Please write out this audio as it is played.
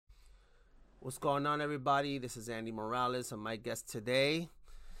What's going on, everybody? This is Andy Morales, and my guest today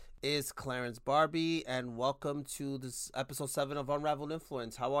is Clarence Barbee, and welcome to this episode 7 of Unraveled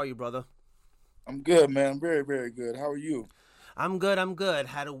Influence. How are you, brother? I'm good, man. I'm very, very good. How are you? I'm good.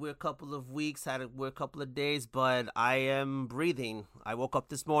 Had a weird couple of weeks, had a weird couple of days, but I am breathing. I woke up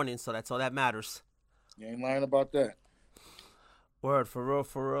this morning, so that's all that matters. You ain't lying about that. Word, for real,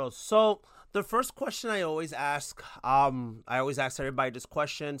 for real. So, the first question I always ask everybody this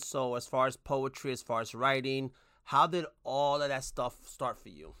question. So, as far as poetry, as far as writing, how did all of that stuff start for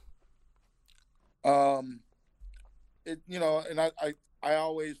you? Um, and I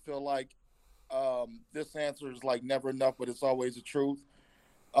always feel like this answer is like never enough, but it's always the truth.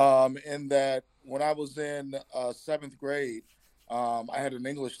 In that when I was in seventh grade, I had an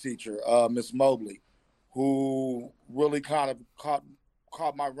English teacher, Miss Mobley, who really kind of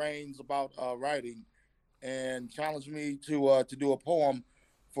caught my reins about writing and challenged me to do a poem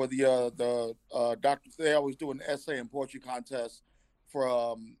for the Doctor. They always do an essay and poetry contest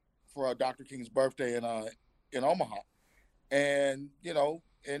for Dr. King's birthday in Omaha. And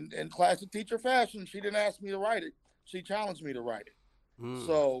in classic teacher fashion, she didn't ask me to write it. She challenged me to write it. Mm.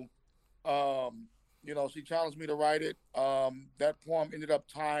 So she challenged me to write it. That poem ended up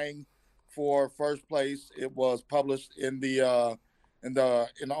tying for first place. It was published in the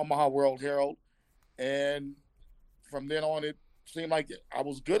Omaha World Herald, and from then on, it seemed like I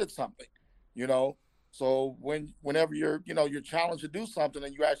was good at something. You know, so whenever you're challenged to do something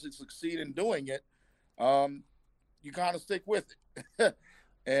and you actually succeed in doing it, um, you kind of stick with it.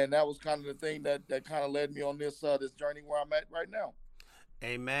 And that was kind of the thing that kind of led me on this journey where I'm at right now.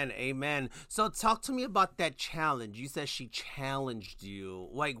 Amen, amen. So talk to me about that challenge. You said she challenged you.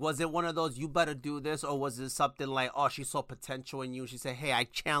 Like, was it one of those you better do this, or was it something like, oh, she saw potential in you? She said, hey, I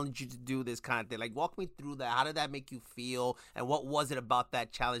challenge you to do this kind of thing. Like, walk me through that. How did that make you feel, and what was it about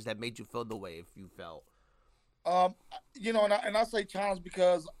that challenge that made you feel the way if you felt? Um, and I say challenge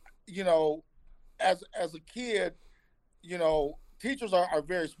because you know, as a kid, teachers are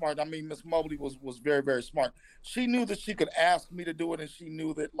very smart. I mean, Miss Mobley was very, very smart. She knew that she could ask me to do it, and she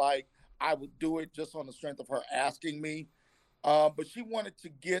knew that like I would do it just on the strength of her asking me. But she wanted to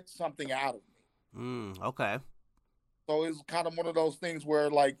get something out of me. Okay. So it's kind of one of those things where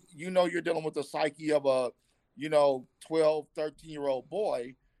like you're dealing with the psyche of a 12, 13-year-old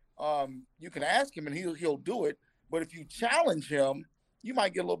boy. You can ask him and he'll do it. But if you challenge him, you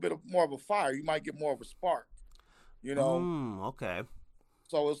might get a little bit of more of a fire. You might get more of a spark, you know. Okay.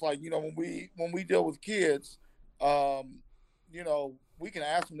 So it's like when we deal with kids, um, we can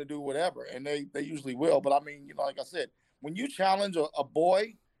ask them to do whatever, and they usually will. But I mean, like I said, when you challenge a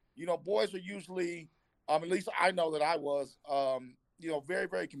boy, boys are usually, at least I know that I was, very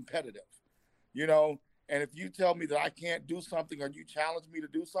very competitive, you know. And if you tell me that I can't do something, or you challenge me to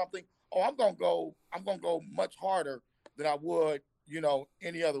do something, oh, I'm gonna go much harder than I would,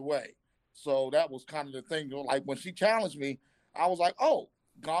 any other way. So that was kind of the thing. Like when she challenged me, I was like, oh,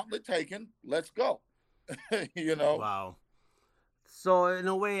 gauntlet taken, let's go. you know. Wow. So in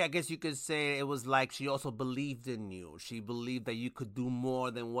a way, I guess you could say it was like she also believed in you. She believed that you could do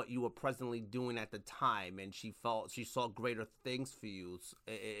more than what you were presently doing at the time, and she saw greater things for you.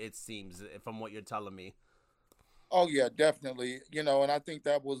 It seems from what you're telling me. Oh yeah, definitely. And I think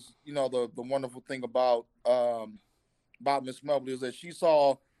that was, the wonderful thing about Miss Mobley is that she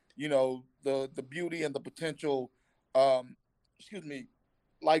saw, the beauty and the potential, um, excuse me,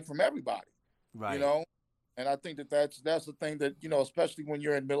 like from everybody, you Right. know. And I think that that's the thing that especially when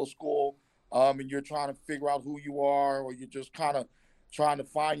you're in middle school, and you're trying to figure out who you are, or you're just kind of trying to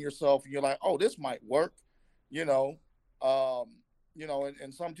find yourself, and you're like, oh, this might work, you know. Um,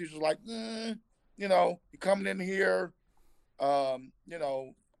 and some teachers are like, you're coming in here, um, you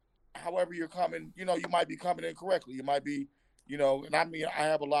know, however you're coming, you might be coming in correctly. You might be, and I mean, I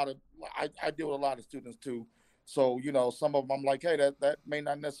have a lot of, I deal with a lot of students too. So, some of them I'm like, hey, that may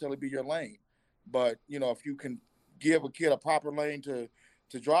not necessarily be your lane. But, if you can give a kid a proper lane to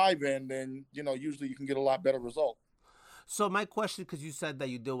drive in, then, usually you can get a lot better result. So my question, because you said that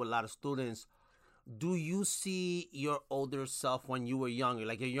you deal with a lot of students, do you see your older self when you were younger,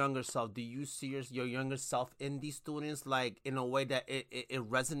 like your younger self? Do you see your younger self in these students, like in a way that it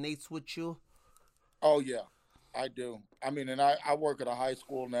resonates with you? Oh, yeah, I do. I mean, and I work at a high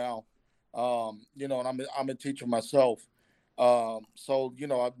school now, and I'm a teacher myself. So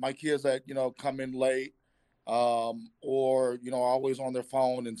my kids that come in late, or always on their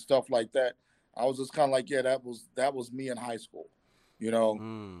phone and stuff like that. I was just kind of like, yeah, that was me in high school. You know,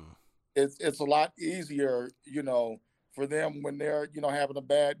 Mm. it's a lot easier, for them when they're having a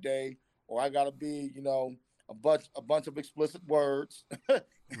bad day, or I gotta be a bunch of explicit words.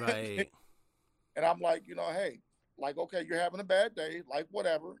 Right. And I'm like, hey, like, okay, you're having a bad day, like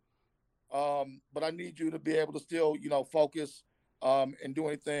whatever. But I need you to be able to still, focus and do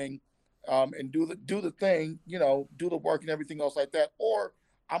anything and do the thing, do the work and everything else like that. Or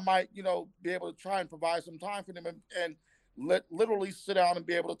I might, be able to try and provide some time for them and literally sit down and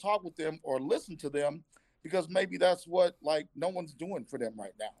be able to talk with them or listen to them because maybe that's what like no one's doing for them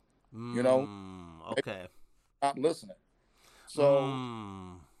right now. You know, Maybe Okay. not listening. So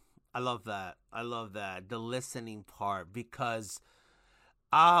Mm. I love that. I love that. The listening part because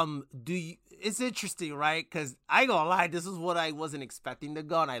do you it's interesting, right? Cuz I ain't gonna lie, this is what I wasn't expecting to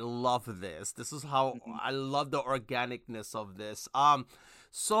go and I love this. This is how mhm, I love the organicness of this.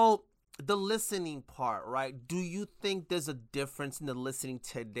 So the listening part, right? Do you think there's a difference in the listening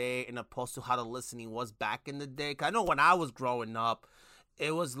today in opposed to how the listening was back in the day? 'Cause I know when I was growing up,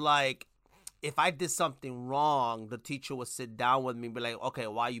 it was like if I did something wrong, the teacher would sit down with me and be like, okay,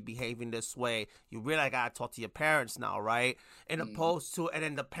 why are you behaving this way? You really gotta talk to your parents now, right? And mhm. opposed to, and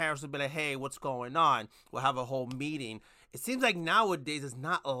then the parents would be like, hey, what's going on? We'll have a whole meeting. It seems like nowadays it's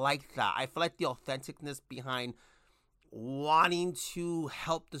not like that. I feel like the authenticness behind wanting to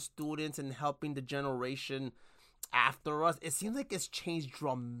help the students and helping the generation after us, it seems like it's changed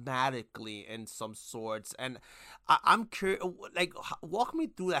dramatically in some sorts. And I'm curious, like, walk me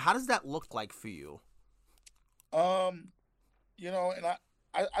through that. How does that look like for you? Um, and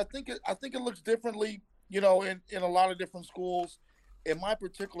I think it looks differently, in a lot of different schools. In my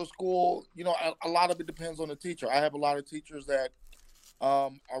particular school, a lot of it depends on the teacher. I have a lot of teachers that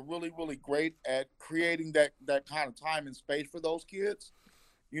are really, really great at creating that kind of time and space for those kids.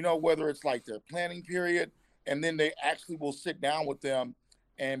 Whether it's like their planning period, and then they actually will sit down with them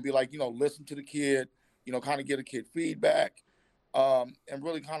and be like, listen to the kid, kind of get a kid feedback, and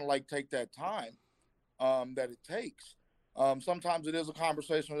really kind of like take that time that it takes. Sometimes it is a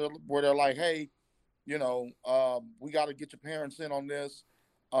conversation where they're like, hey, we got to get your parents in on this.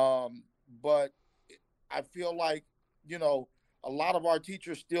 But I feel like, you know, a lot of our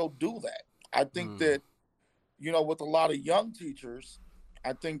teachers still do that. I think Mm, that, with a lot of young teachers,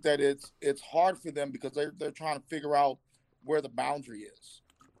 I think that it's hard for them because they're trying to figure out where the boundary is,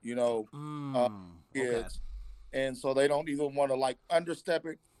 you know, uh, okay. kids. And so they don't even want to like understep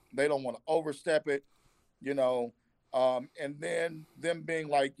it. They don't want to overstep it, you know. And then them being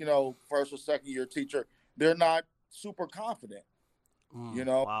like, first or second year teacher, they're not super confident, you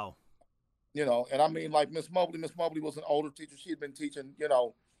know, Wow. and I mean like Miss Mobley was an older teacher. She had been teaching,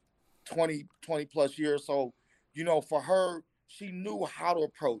 20 plus years. So, for her, she knew how to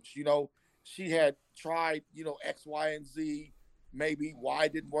approach, she had tried, X, Y, and Z. Maybe Y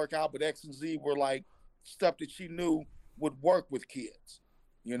didn't work out, but X and Z were like stuff that she knew would work with kids,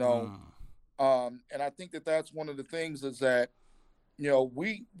 you know. Mm, And I think that that's one of the things is that, you know,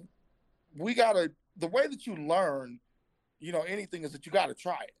 we gotta the way that you learn, anything is that you gotta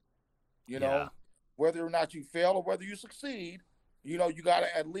try it, you yeah. know, whether or not you fail or whether you succeed, you got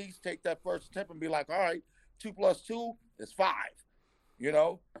to at least take that first step and be like, all right, 2 plus 2 is 5,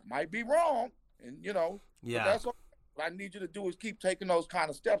 might be wrong. And, but Yeah. that's all. What I need you to do is keep taking those kind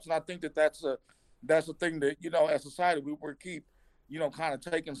of steps. And I think that that's a thing that, as society, we keep, kind of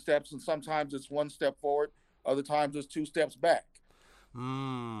taking steps. And sometimes it's one step forward. Other times it's 2 steps back.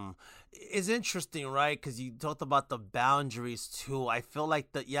 It's interesting, right? Because you talked about the boundaries too. I feel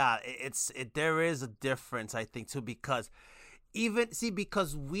like that, yeah, there is a difference, I think, too, because even see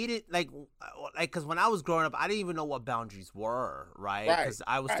because we didn't because when I was growing up I didn't even know what boundaries were, right? Right. Because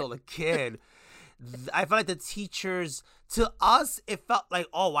I was Right. still a kid. I felt like the teachers, to us, it felt like,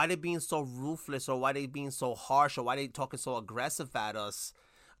 oh, why they being so ruthless, or why they being so harsh, or why they talking so aggressive at us.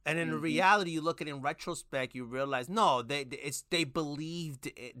 And in Mm-hmm. reality, you look at it in retrospect, you realize no, they believed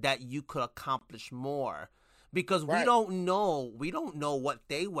that you could accomplish more, because Right. we don't know what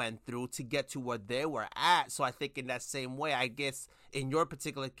they went through to get to where they were at. So I think in that same way, I guess in your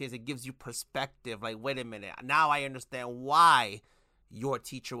particular case, it gives you perspective. Like, wait a minute, now I understand why your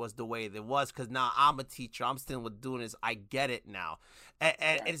teacher was the way it was, because now I'm a teacher. I'm still doing this. I get it now,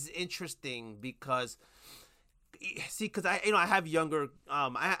 and Right. it's interesting because see, because I have younger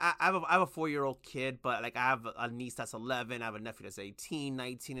I have a 4-year-old kid, but like I have a niece that's 11, I have a nephew that's 18,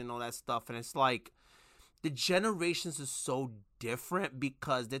 19, and all that stuff, and it's like the generations is so different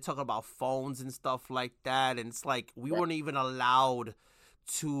because they're talking about phones and stuff like that, and it's like we Right. weren't even allowed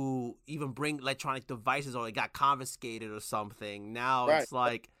to even bring electronic devices, or it got confiscated or something. Now Right. it's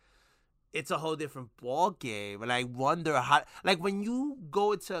like it's a whole different ball game. And I wonder how, like, when you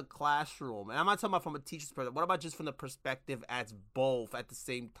go into a classroom, and I'm not talking about from a teacher's perspective, what about just from the perspective as both at the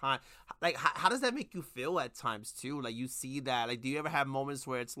same time? Like, how does that make you feel at times too? Like, you see that, like, do you ever have moments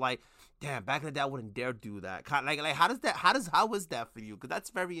where it's like, damn, back in the day I wouldn't dare do that? Kind of, like how is that for you? Because that's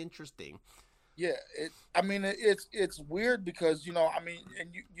very interesting. Yeah, I mean, it's weird because I mean, and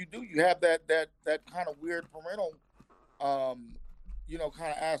you have that kind of weird parental, um,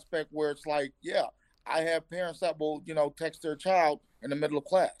 kind of aspect where it's like, yeah, I have parents that will text their child in the middle of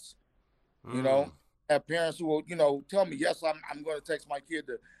class. You know, Mm, have parents who will tell me, yes, I'm going to text my kid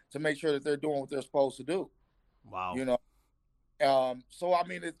to make sure that they're doing what they're supposed to do. wow. You know, so I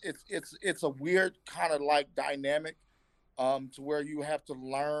mean, it's a weird kind of like dynamic, to where you have to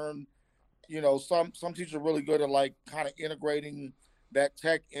learn. Some teachers are really good at like kind of integrating that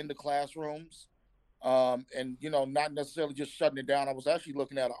tech into classrooms, and not necessarily just shutting it down. I was actually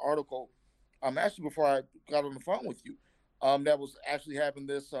looking at an article, actually before I got on the phone with you, that was actually having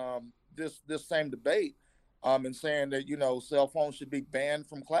this same debate, and saying that cell phones should be banned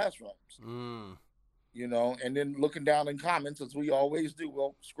from classrooms. Mm, And then looking down in comments, as we always do,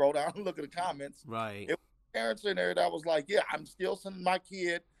 we'll scroll down and look at the comments. right. It was parents in there that was like, yeah, I'm still sending my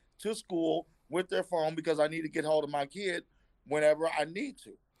kid to school with their phone because I need to get hold of my kid whenever I need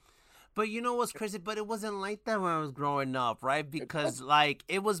to. But you know what's crazy? But it wasn't like that when I was growing up, right? It Because wasn't. like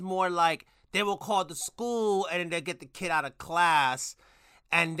it was more like they will call the school and then they get the kid out of class,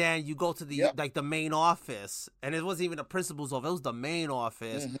 and then you go to the Yep. like the main office, and it wasn't even the principal's office; it was the main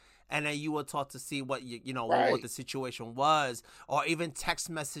office. Hmm. And then you were taught to see what what Right. the situation was, or even text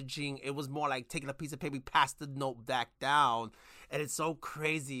messaging. It was more like taking a piece of paper, pass the note back down, and it's so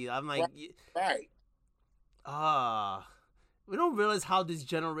crazy. I'm like, Right. Right. ah, we don't realize how this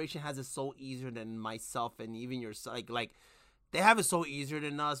generation has it so easier than myself and even yourself. Like they have it so easier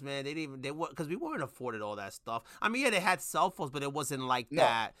than us, man. They didn't even they were because we weren't afforded all that stuff. I mean, yeah, they had cell phones, but it wasn't like No,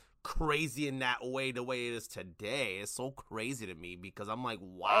 that crazy in that way the way it is today. It's so crazy to me because I'm like,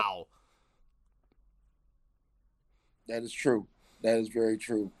 that, wow. that is true. That is very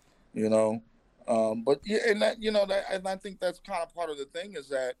true. You know, but yeah, and that that, and I think that's kind of part of the thing is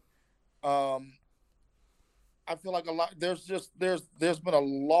that, um, I feel like a lot there's been a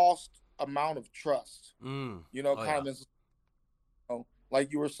lost amount of trust. Mm. Oh Kind yeah. of in,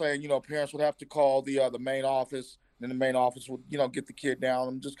 like you were saying, parents would have to call the main office, and then the main office would get the kid down,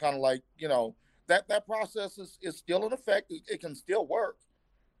 and just kind of like that process is still in effect. It can still work.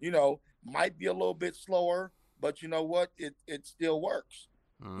 Might be a little bit slower, but you know what? It still works.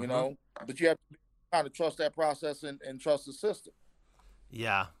 Mm-hmm. But you have to kind of trust that process and trust the system.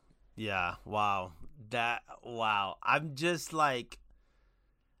 Yeah. Yeah. Wow. That. Wow. I'm just like.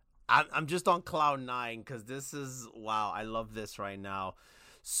 I'm just on cloud nine because this is wow. I love this right now.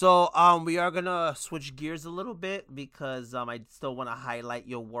 So we are gonna switch gears a little bit because I still want to highlight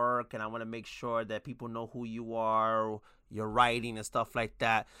your work and I want to make sure that people know who you are, your writing and stuff like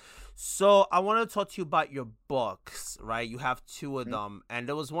that. So I want to talk to you about your books, right? You have two of Mhm. them, and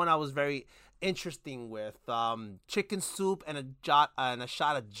there was one I was very interesting with chicken soup and a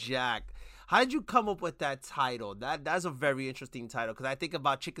shot of Jack. How did you come up with that title? That's a very interesting title because I think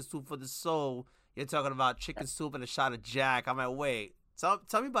about chicken soup for the soul. You're talking about chicken soup and a shot of Jack. I'm like, wait.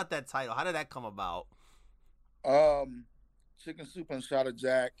 Tell me about that title. How did that come about? Um, Chicken soup and shot of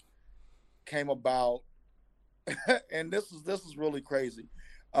Jack came about, and this is really crazy,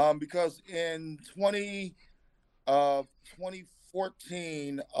 because in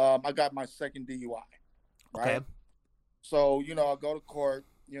 2014, I got my second DUI, Okay. right? So, I go to court,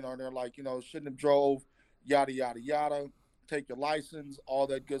 and they're like, shouldn't have drove, yada, yada, yada, take your license, all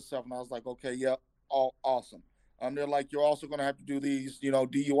that good stuff. And I was like, okay, yep, all awesome. They're like, you're also going to have to do these,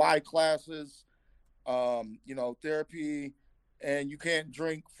 DUI classes, therapy, and you can't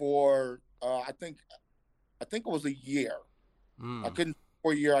drink for, I think it was a year. I Mm. couldn't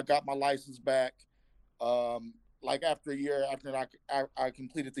for a year. I got my license back. Like after a year, after I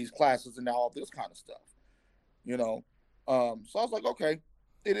completed these classes and now all this kind of stuff, you know. So I was like, okay,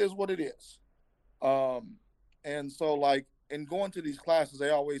 it is what it is. Um, and so like in going to these classes, they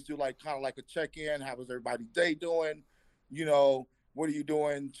always do like kind of like a check in. How was everybody's day doing? What are you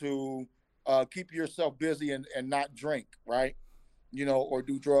doing to keep yourself busy and not drink, right? Or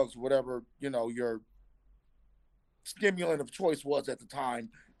do drugs, whatever your stimulant of choice was at the time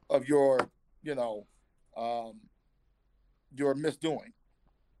of you know, um, your misdoing.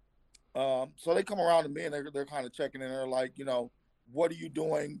 So they come around to me and they're kind of checking in. They're like, what are you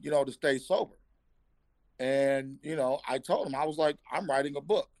doing, to stay sober? And I told them I was like, I'm writing a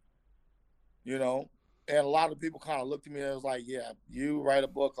book, you know, And a lot of people kind of looked at me and was like, "Yeah, you write a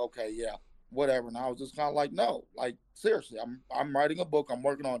book, okay, yeah, whatever." And I was just kind of like, "No, like seriously, I'm writing a book. I'm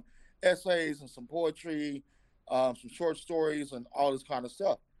working on essays and some poetry, some short stories, and all this kind of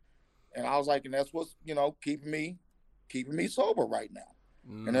stuff." And I was like, "And that's what's keeping me sober right now."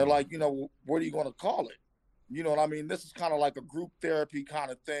 And they're Mm. like, "What are you going to call it?" You know what I mean? This is kind of like a group therapy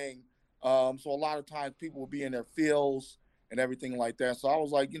kind of thing. So a lot of times people will be in their fields and everything like that. So I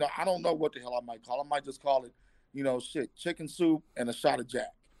was like, I don't know what the hell I might call it. I might just call it, shit, chicken soup and a shot of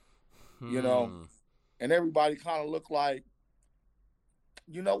Jack, you know? Hmm. And everybody kind of looked like,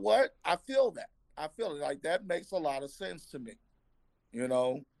 you know what? I feel that. I feel it. Like that makes a lot of sense to me, you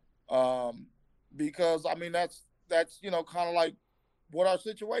know? Um, because I mean that's kind of like what our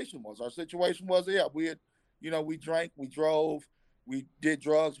situation was. Our situation was, yeah, we had, we drank, we drove, we did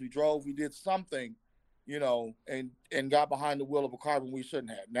drugs, we drove, we did something, and got behind the wheel of a car when we shouldn't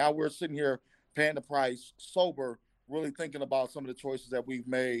have. Now we're sitting here paying the price, sober, really thinking about some of the choices that we've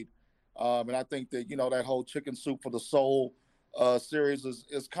made. And I think that that whole chicken soup for the soul series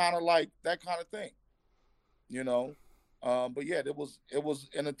is kind of like that kind of thing, you know. But yeah, it was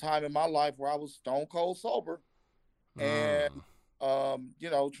in a time in my life where I was stone cold sober, and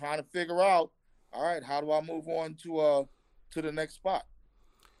Mm. trying to figure out, all right, how do I move on to the next spot?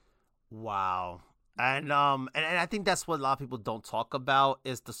 Wow. And I think that's what a lot of people don't talk about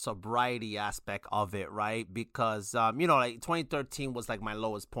is the sobriety aspect of it, right? Because like 2013 was like my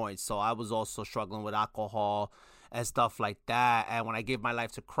lowest point, so I was also struggling with alcohol and stuff like that. And when I gave my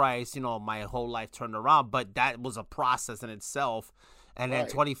life to Christ, my whole life turned around, but that was a process in itself. And then Right.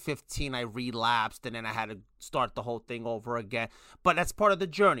 2015 I relapsed, and then I had to start the whole thing over again. But that's part of the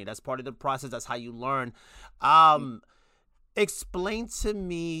journey. That's part of the process. That's how you learn. Um Explain to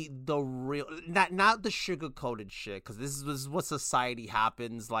me the real, not the sugar coated shit, because this is what society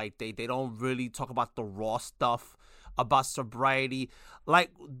happens. Like they don't really talk about the raw stuff about sobriety, like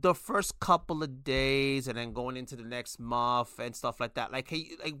the first couple of days, and then going into the next month and stuff like that. Like,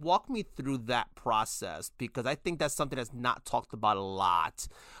 hey, like walk me through that process, because I think that's something that's not talked about a lot.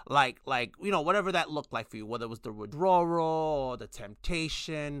 Like whatever that looked like for you, whether it was the withdrawal or the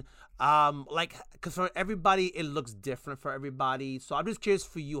temptation, like, because for everybody it looks different for everybody, so I'm just curious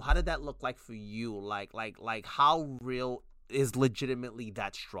for you, how did that look like for you? Like how real is legitimately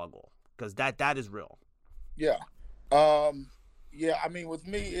that struggle, because that is real. Yeah. Um, yeah. I mean, with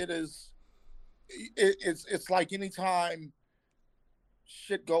me, it's like anytime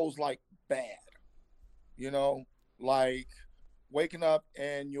shit goes like bad, you know, like waking up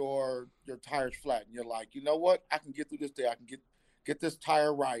and your tire's flat, and you're like, you know what, I can get through this day. I can get this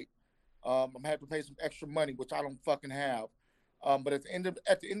tire right. I'm gonna have to pay some extra money, which I don't fucking have. But at the end of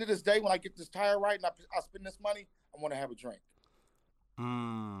this day, when I get this tire right and I spend this money, I want to have a drink.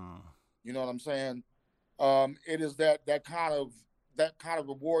 Mm. You know what I'm saying? It is that kind of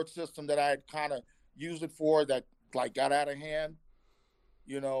reward system that I had kind of used it for, that like got out of hand,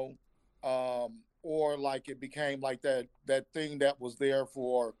 you know, or like it became like that thing that was there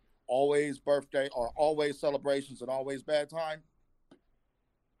for always birthday or always celebrations and always bad time,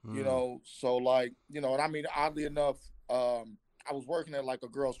 Mm. So like, and I mean, oddly enough, I was working at like a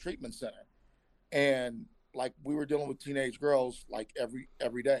girls treatment center, and like we were dealing with teenage girls like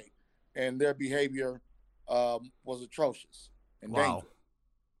every day, and their behavior was atrocious and Wow. dangerous,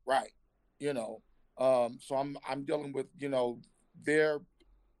 right? you know so I'm dealing with their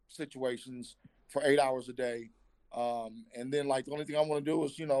situations for 8 hours a day, and then like the only thing I want to do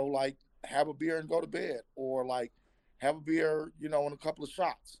is like have a beer and go to bed, or like have a beer and a couple of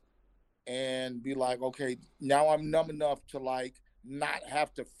shots, and be like, okay, now I'm numb enough to like not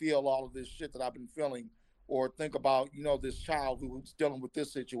have to feel all of this shit that I've been feeling, or think about this child who's dealing with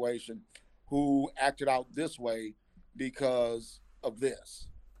this situation, who acted out this way because of this,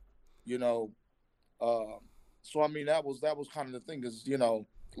 you know. Um, so I mean, that was kind of the thing, is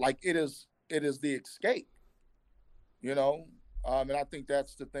like it is the escape, you know. And I think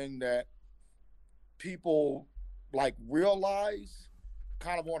that's the thing that people like realize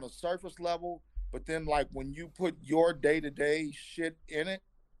kind of on a surface level, but then like when you put your day-to-day shit in it,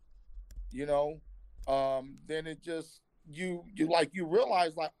 you know then it just you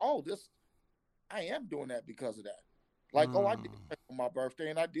realize like, oh, this, I am doing that because of that. Like, oh, I did Mm. drink on my birthday,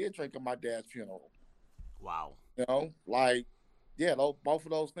 and I did drink at my dad's funeral, Wow. like, yeah, both of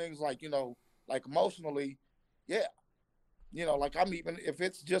those things, like, like emotionally, yeah. Like, I'm, even if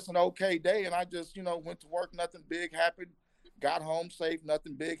it's just an okay day and I just, went to work, nothing big happened, got home safe,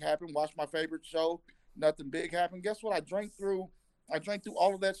 nothing big happened, watched my favorite show, nothing big happened. Guess what? I drank through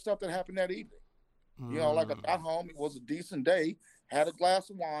all of that stuff that happened that evening. Like, I Mm. got home, it was a decent day, had a glass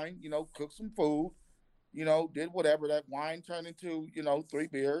of wine, cooked some food, did whatever. That wine turned into, 3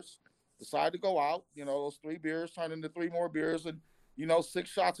 beers. Decided to go out. Those 3 beers turned into 3 more beers, and 6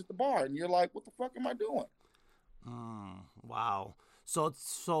 shots at the bar. And you're like, what the fuck am I doing? Wow. So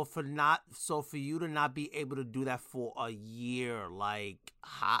for you to not be able to do that for a year, like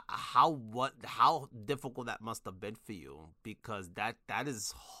how difficult that must have been for you, because that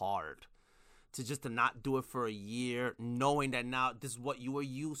is hard to just to not do it for a year, knowing that now this is what you were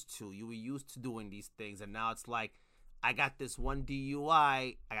used to. You were used to doing these things, and now it's like, I got this one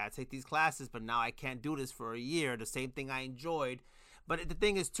DUI. I gotta take these classes, but now I can't do this for a year. The same thing I enjoyed. But the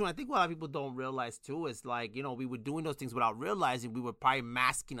thing is, too, I think what a lot of people don't realize, too, is like, we were doing those things without realizing. We were probably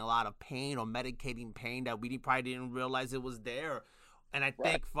masking a lot of pain or medicating pain that we probably didn't realize it was there. And I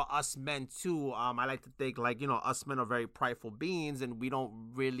Right. think for us men, too, I like to think, like, us men are very prideful beings, and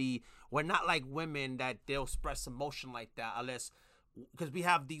we're not like women that they'll express emotion like that unless, because we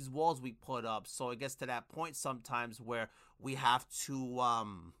have these walls we put up. So it gets to that point sometimes where we have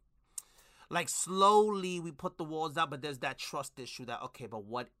to, like, slowly we put the walls down, but there's that trust issue that, okay, but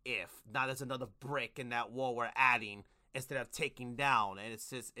what if now there's another brick in that wall we're adding instead of taking down? And it's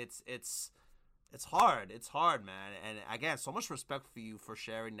just it's hard, man. And again, so much respect for you for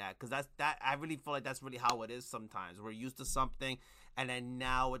sharing that, because that I really feel like that's really how it is. Sometimes we're used to something, and then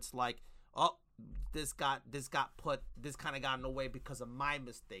now it's like, oh, this kind of got in the way because of my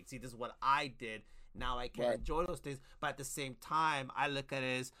mistakes. See, this is what I did. Now I can Right. enjoy those things, but at the same time, I look at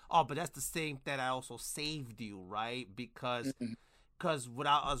it as, oh, but that's the same that I also saved you, right? Mhm. Because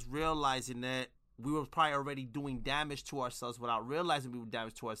without us realizing it, we were probably already doing damage to ourselves without realizing we were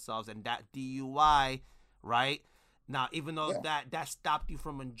damage to ourselves. And that DUI, right? Now, even though Yeah. that stopped you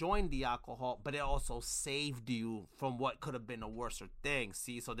from enjoying the alcohol, but it also saved you from what could have been a worser thing.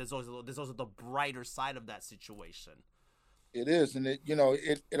 See, so there's also the brighter side of that situation. It is, and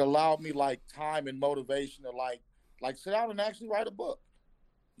it allowed me like time and motivation to like sit down and actually write a book.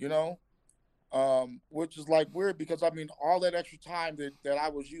 You know, which is like weird because I mean all that extra time that I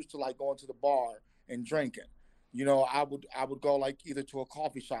was used to like going to the bar and drinking. I would go like either to a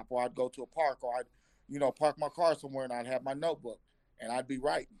coffee shop or I'd go to a park or I'd park my car somewhere and I'd have my notebook and I'd be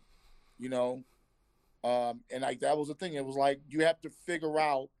writing. You know, and like that was the thing. It was like you have to figure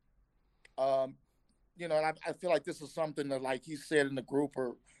out um, and I feel like this is something that like he said in the group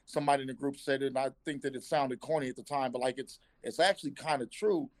or somebody in the group said it, and I think that it sounded corny at the time, but like it's actually kind of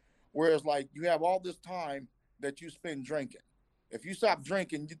true. Whereas like you have all this time that you spend drinking. If you stop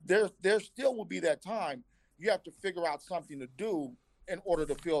drinking, there still will be that time. You have to figure out something to do in order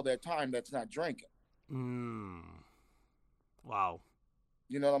to fill that time that's not drinking. Mm. Wow.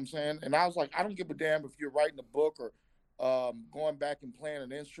 You know what I'm saying? And I was like, I don't give a damn if you're writing a book or going back and playing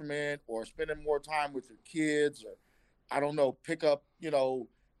an instrument or spending more time with your kids or I don't know, pick up,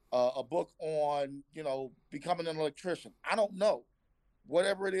 a book on, becoming an electrician. I don't know.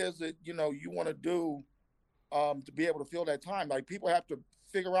 Whatever it is that, you want to do to be able to fill that time. Like people have to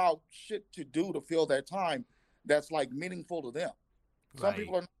figure out shit to do to fill that time that's like meaningful to them. Some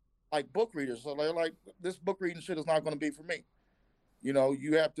people Right. are like book readers. So they're like, this book reading shit is not going to be for me.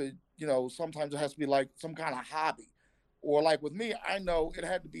 You have to, sometimes it has to be like some kind of hobby. Or like with me, I know it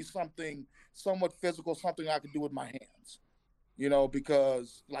had to be something somewhat physical, something I could do with my hands.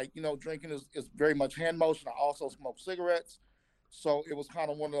 Because like, drinking is very much hand motion. I also smoke cigarettes. So it was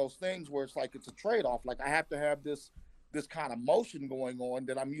kind of one of those things where it's like it's a trade-off. Like I have to have this kind of motion going on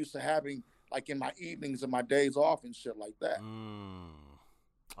that I'm used to having like in my evenings and my days off and shit like that. Mm.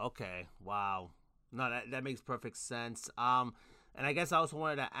 Okay. Wow. No, that makes perfect sense. And I guess I also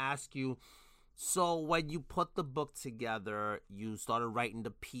wanted to ask you. So when you put the book together, you started writing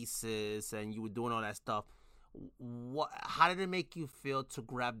the pieces, and you were doing all that stuff. How did it make you feel to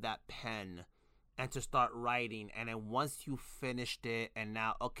grab that pen and to start writing? And then once you finished it, and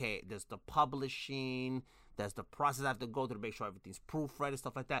now, okay, there's the publishing, there's the process I have to go through to make sure everything's proofread and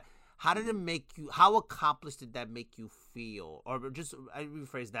stuff like that. How did it make you? How accomplished did that make you feel? Or just, I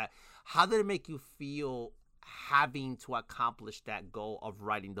rephrase that. How did it make you feel having to accomplish that goal of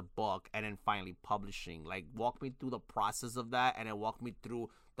writing the book and then finally publishing? Like, walk me through the process of that, and then walk me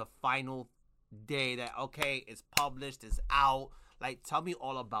through the final day that, okay, it's published, it's out. Like, tell me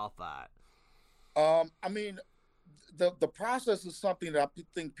all about that. I mean, the process is something that I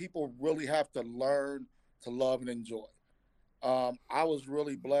think people really have to learn to love and enjoy. I was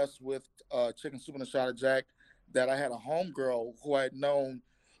really blessed with Chicken Soup and a Shot of Jack that I had a homegirl who I had known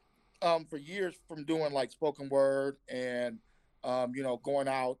for years from doing like spoken word and going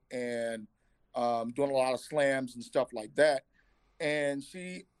out and doing a lot of slams and stuff like that. And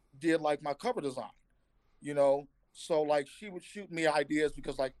she did like my cover design. you know. So like she would shoot me ideas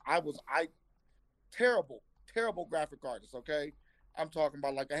because like I Terrible, terrible graphic artist. Okay, I'm talking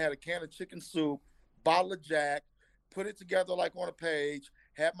about like I had a can of chicken soup, bottle of Jack, put it together like on a page,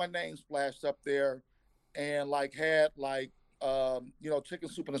 had my name splashed up there, and like had like chicken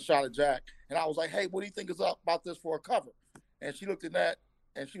soup and a shot of Jack. And I was like, hey, what do you think is up about this for a cover? And she looked at that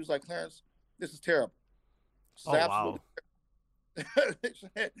and she was like, Clarence, this is terrible. This is Oh absolutely.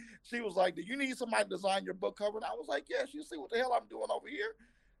 wow. She was like, do you need somebody to design your book cover? And I was like, yeah, you see what the hell I'm doing over here,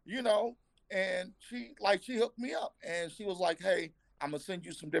 you know? And she hooked me up and she was like, hey, I'm gonna send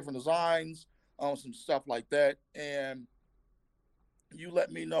you some different designs on some stuff like that. And you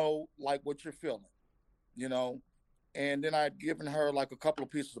let me know like what you're feeling, you know. And then I'd given her like a couple of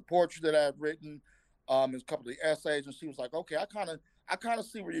pieces of poetry that I had written, and a couple of essays, and she was like, okay, I kind of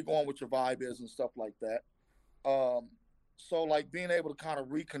see where you're going with your vibe is and stuff like that. Um, so like being able to kind of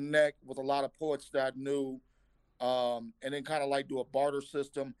reconnect with a lot of poets that I knew, and then kind of like do a barter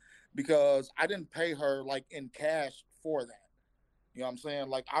system because I didn't pay her like in cash for that. You know what I'm saying?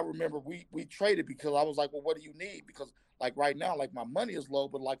 Like I remember we traded because I was like, well, what do you need? Because like right now, like my money is low,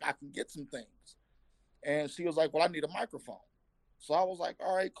 but like I can get some things. And she was like, well, I need a microphone. So I was like,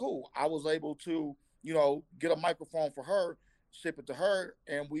 all right, cool. I was able to, get a microphone for her, ship it to her,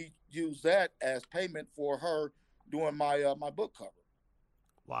 and we use that as payment for her doing my book cover,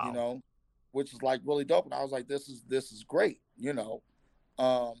 you Wow. know, which is like really dope. And I was like, this is great.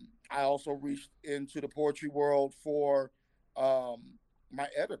 I also reached into the poetry world for my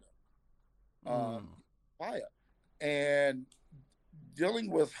editor, Mm. Maya, and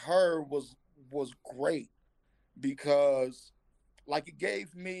dealing with her was great because like it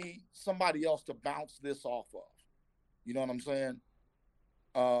gave me somebody else to bounce this off of. You know what I'm saying?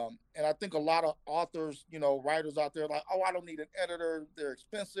 And I think a lot of authors, writers out there, like, oh, I don't need an editor. They're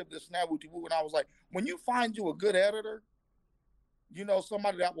expensive. This and that, woo woo. And I was like, when you find you a good editor,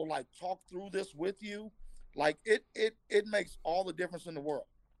 somebody that will like talk through this with you, like it makes all the difference in the world.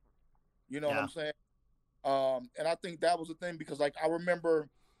 You know what I'm Yeah. saying? And I think that was the thing because like I remember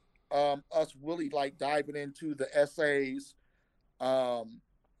us really like diving into the essays um,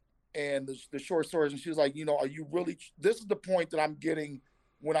 and the short stories. And she was like, are you really? This is the point that I'm getting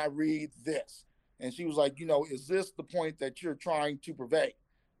when I read this. And she was like, is this the point that you're trying to purvey?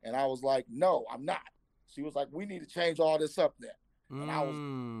 And I was like, no, I'm not. She was like, we need to change all this up then. And I was,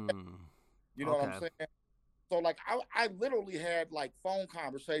 Mm. you know what I'm Okay. saying? So like I literally had like phone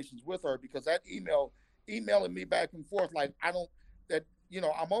conversations with her because that emailing me back and forth like I don't that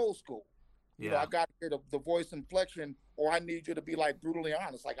I'm old school. I Yeah. got to hear the voice inflection, or I need you to be like brutally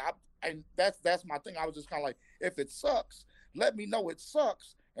honest. Like and that's my thing. I was just kind of like, if it sucks, let me know it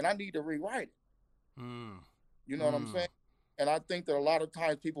sucks, and I need to rewrite it. Mm. You know what I'm saying? Mm. And I think that a lot of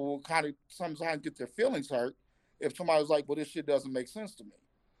times people will kind of sometimes get their feelings hurt if somebody's like, well, this shit doesn't make sense to me.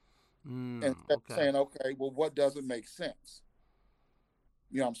 Mm. Instead of Okay. saying, okay, well, what doesn't make sense?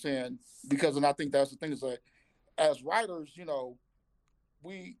 You know what I'm saying? Because, and I think that's the thing is that as writers,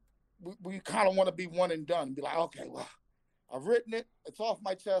 we we kind of want to be one and done and be like, okay, well, I've written it, it's off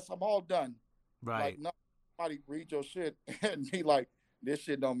my chest, I'm all done. Like, Right. no, somebody read your shit and be like, this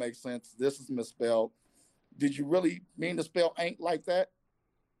shit don't make sense. This is misspelled. Did you really mean to spell ain't like that?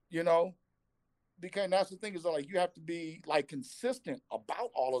 You know? Because that's the thing is that, like you have to be like consistent about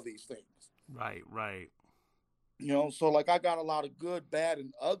all of these things. Right. Right. So like I got a lot of good, bad,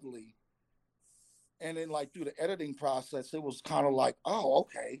 and ugly. And then like through the editing process, it was kind of like, oh,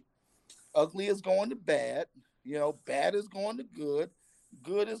 okay. Ugly is going to bad, bad is going to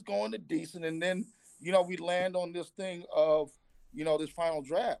good is going to decent. And then, we land on this thing of, this final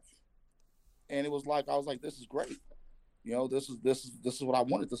draft. And it was like I was like, this is great. This is what I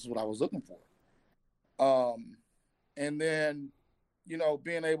wanted. This is what I was looking for. Um, and then,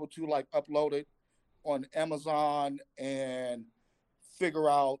 being able to like upload it on Amazon and figure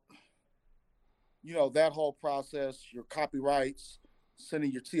out that whole process, your copyrights,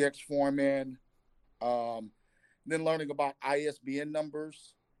 sending your TX form in, um, then learning about ISBN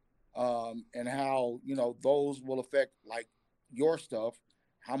numbers, and how those will affect like your stuff,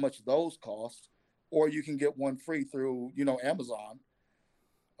 how much those cost, or you can get one free through Amazon,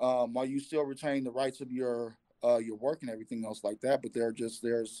 while you still retain the rights of your work and everything else like that. But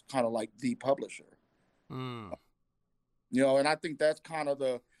there's kind of like the publisher, Mm. and I think that's kind of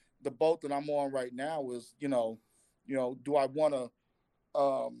the boat that I'm on right now is do I want to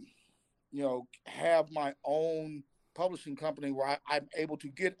have my own publishing company where I'm able to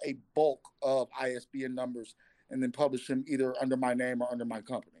get a bulk of ISBN numbers and then publish them either under my name or under my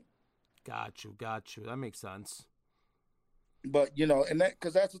company. Got you. Got you. That makes sense. But and that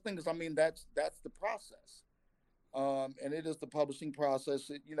because that's the thing is, I mean, that's the process, and it is the publishing process.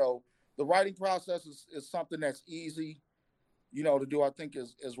 the writing process is something that's easy, to do. I think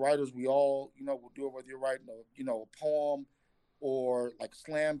as writers, we all, will do it whether you're writing a poem or like a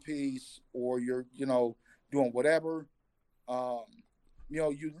slam piece, or you're, doing whatever. Um,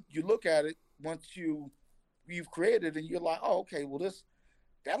 you look at it once you've created, and you're like, oh, okay, well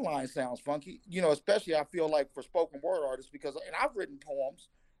that line sounds funky. Especially I feel like for spoken word artists, because and I've written poems.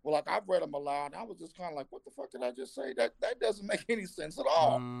 Well, like I've read them aloud, and I was just kind of like, what the fuck did I just say? That doesn't make any sense at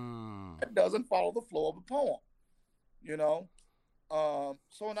all. Mm. It doesn't follow the flow of a poem. You know.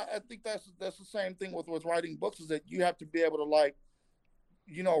 So, and I think that's the same thing with writing books, is that you have to be able to, like,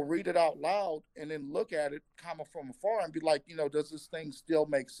 read it out loud and then look at it kind of from afar and be like, does this thing still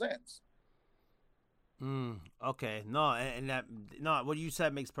make sense? Okay. No, and that no, what you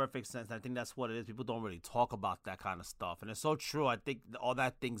said makes perfect sense. I think that's what it is. People don't really talk about that kind of stuff, and it's so true. I think all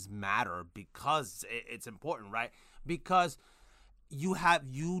that things matter because it's important, right? Because you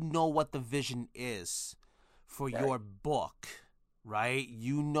know what the vision is for Right. your book, right?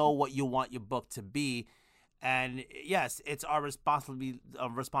 You know what you want your book to be. And yes, it's our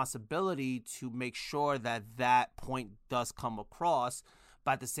responsibility to make sure that that point does come across.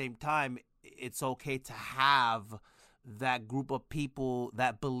 But at the same time, it's okay to have that group of people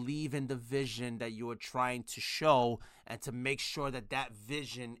that believe in the vision that you are trying to show, and to make sure that that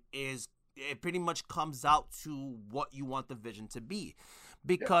vision is, it pretty much comes out to what you want the vision to be. Yeah.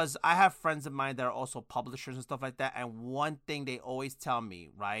 Because I have friends of mine that are also publishers and stuff like that, and one thing they always tell me,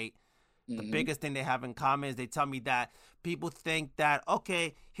 right, the Mm-hmm. biggest thing they have in common is they tell me that people think that,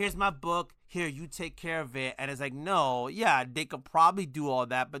 okay, here's my book, here, you take care of it. And it's like, no, yeah, they could probably do all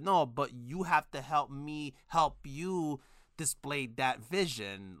that, but no, but you have to help me help you display that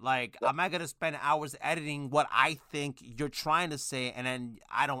vision. Like, Right. I'm not going to spend hours editing what I think you're trying to say, and then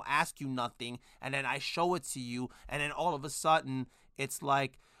I don't ask you nothing, and then I show it to you, and then all of a sudden, it's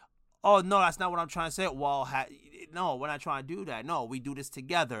like, oh no, that's not what I'm trying to say. Well, no, we're not trying to do that. No, we do this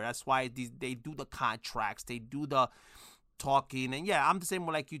together. That's why they do the contracts, they do the talking, and yeah, I'm the same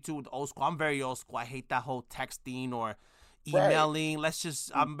way like you too with old school. I'm very old school. I hate that whole texting or Right. emailing.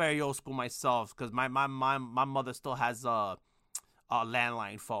 I'm very old school myself because my mother still has a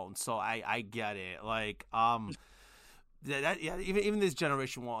landline phone, so I get it. Like yeah, even this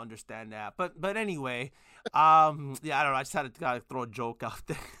generation won't understand that. But anyway, yeah, I don't know. I just had to gotta throw a joke out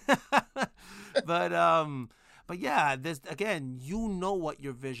there. but but yeah, this again, you know what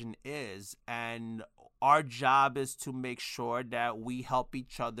your vision is, and our job is to make sure that we help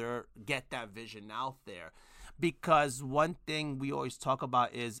each other get that vision out there. Because one thing we always talk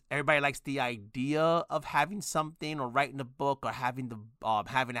about is everybody likes the idea of having something or writing a book or having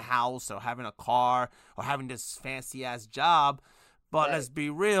a house or having a car or having this fancy ass job. But Right. let's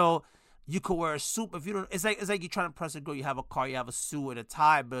be real, you could wear a suit if you don't. It's like you're trying to press a girl. You have a car, you have a suit and a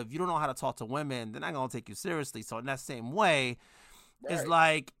tie, but if you don't know how to talk to women, they're not gonna take you seriously. So in that same way, it's Right.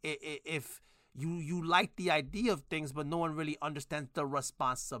 like if you like the idea of things, but no one really understands the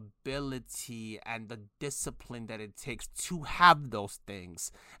responsibility and the discipline that it takes to have those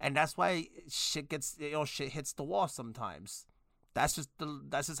things, and that's why shit hits the wall sometimes. That's just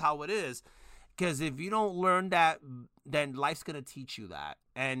how it is. Because if you don't learn that, then life's gonna teach you that,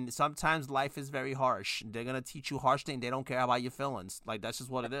 and sometimes life is very harsh. They're gonna teach you harsh things. They don't care about your feelings. Like that's just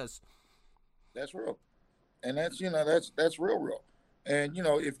what it is. That's real. And that's real. And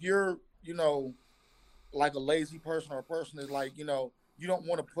if you're, like a lazy person, or a person is like, you don't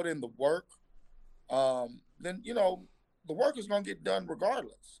want to put in the work, then the work is going to get done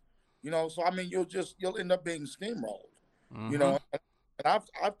regardless. So I mean, you'll end up being steamrolled. You Mm-hmm. know, and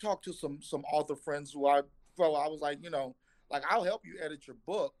I've talked to some author friends who I was like, like, I'll help you edit your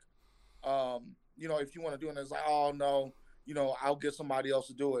book, if you want to do it. And it's like, oh no, I'll get somebody else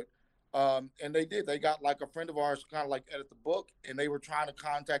to do it. And they did. They got like a friend of ours kind of like edit the book, and they were trying to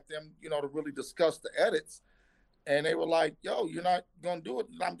contact them, to really discuss the edits. And they were like, "Yo, you're not gonna do it.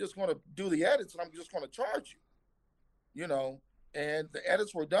 I'm just gonna do the edits, and I'm just gonna charge you." And the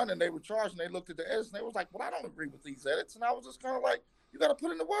edits were done, and they were charged. And they looked at the edits, and they was like, "Well, I don't agree with these edits." And I was just kind of like, "You got to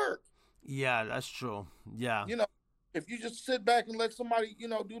put in the work." Yeah, that's true. Yeah. You know, if you just sit back and let somebody,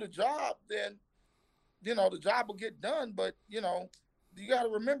 do the job, then the job will get done. But you got to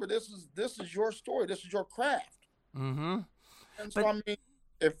remember, this is your story. This is your craft. Mm-hmm. And so, But I mean,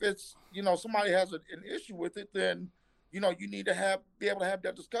 if it's somebody has an issue with it, then you need to be able to have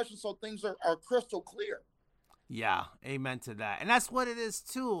that discussion so things are crystal clear. yeah, amen to that. And that's what it is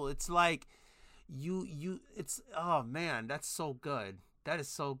too. It's like it's oh man, that's so good. That is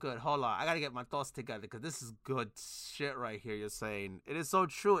so good. Hold on. I got to get my thoughts together because this is good shit right here you're saying. It is so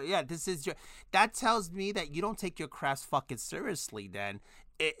true. Yeah, this is your... That tells me that you don't take your crafts fucking seriously then.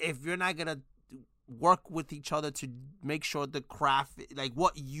 If you're not going to work with each other to make sure the craft, like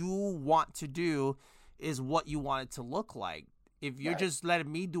what you want to do is what you want it to look like. If you're Right. just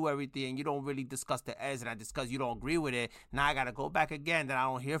letting me do everything and you don't really discuss the edits and I discuss you don't agree with it, now I gotta go back again. Then I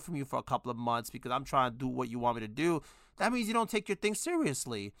don't hear from you for a couple of months because I'm trying to do what you want me to do. That means you don't take your thing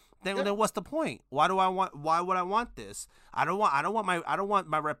seriously. Then, Yeah. then what's the point? Why do I want? Why would I want this? I don't want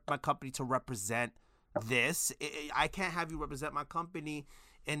my company to represent this. I can't have you represent my company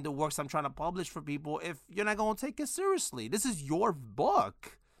in the works I'm trying to publish for people if you're not gonna take it seriously. This is your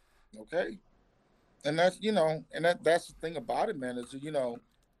book. Okay. And that's and that's the thing about it, man, is and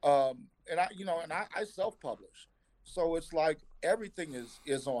I self-publish. So it's like everything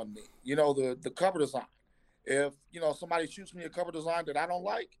is on me. The cover design. If somebody shoots me a cover design that I don't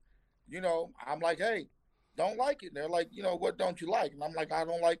like, I'm like, hey, don't like it. And they're like, what don't you like? And I'm like, I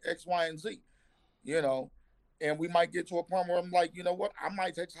don't like X, Y, and Z. You know, and we might get to a point where I'm like, you know what, I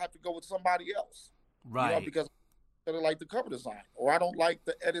might just have to go with somebody else. Right. Because I don't like the cover design, or I don't like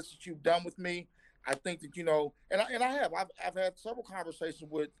the edits that you've done with me. I think that I've had several conversations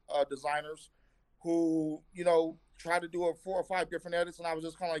with designers who try to do 4 or 5 different edits, and I was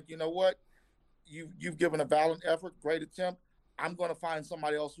just kind of like, you know what, you've given a valiant effort, great attempt. I'm going to find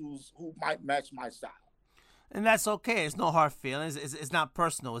somebody else who might match my style. And that's okay. It's no hard feelings. It's not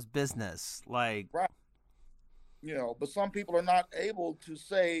personal. It's business. Like, Right. But some people are not able to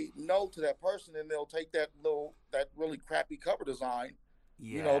say no to that person, and they'll take that really crappy cover design,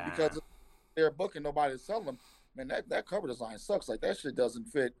 because yeah. they're booking nobody to sell them. Man, that cover design sucks. Like, that shit doesn't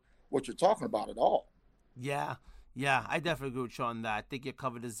fit what you're talking about at all. Yeah. Yeah, I definitely agree with you on that. I think your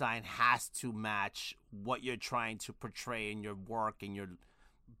cover design has to match what you're trying to portray in your work and your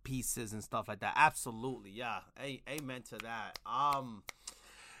pieces and stuff like that. Absolutely. Yeah. Amen to that.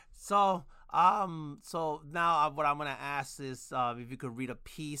 So now what I'm gonna ask is if you could read a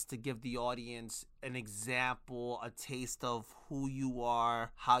piece to give the audience an example, a taste of who you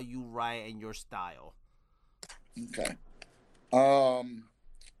are, how you write, and your style. Okay. Um,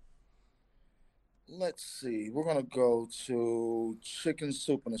 let's see. We're gonna go to Chicken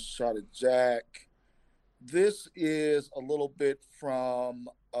Soup and a Shot of Jack. This is a little bit from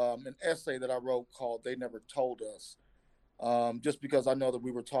an essay that I wrote called "They Never Told Us." Just because I know that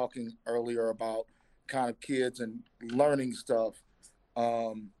we were talking earlier about kind of kids and learning stuff,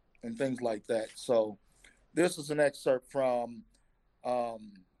 um, and things like that. So this is an excerpt from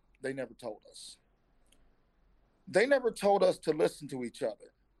um, They Never Told Us. They never told us to listen to each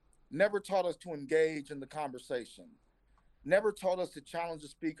other, never taught us to engage in the conversation, never taught us to challenge the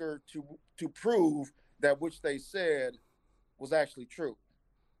speaker to prove that which they said was actually true.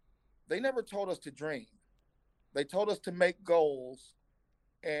 They never told us to dream. They told us to make goals,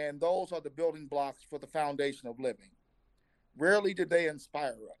 and those are the building blocks for the foundation of living. Rarely did they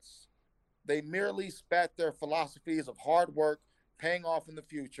inspire us. They merely spat their philosophies of hard work paying off in the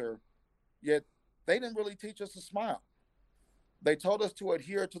future, yet they didn't really teach us to smile. They told us to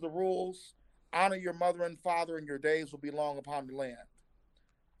adhere to the rules, honor your mother and father, and your days will be long upon the land.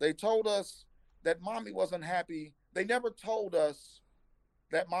 They told us that mommy wasn't happy. They never told us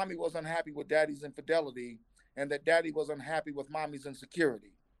that mommy was unhappy with daddy's infidelity and that daddy was unhappy with mommy's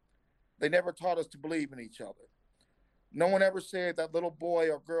insecurity. They never taught us to believe in each other. No one ever said that little boy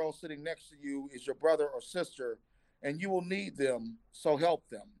or girl sitting next to you is your brother or sister and you will need them, so help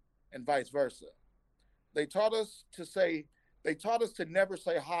them, and vice versa. They taught us to say, they taught us to never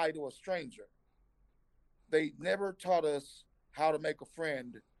say hi to a stranger. They never taught us how to make a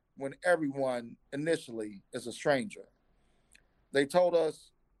friend when everyone initially is a stranger. They told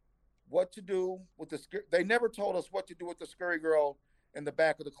us what to do with they never told us what to do with the scurry girl in the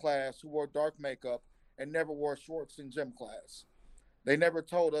back of the class who wore dark makeup and never wore shorts in gym class. They never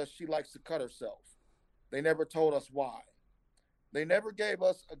told us she likes to cut herself. They never told us why. They never gave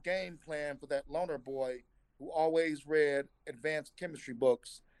us a game plan for that loner boy who always read advanced chemistry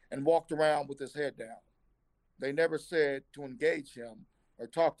books and walked around with his head down. They never said to engage him or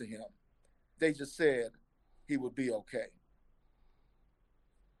talk to him. They just said he would be okay.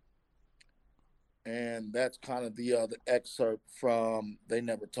 And that's kind of the excerpt from They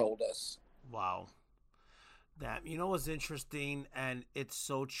Never Told Us. Wow. That, you know what's interesting, and it's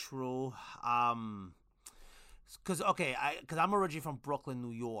so true. Because I'm originally from Brooklyn, New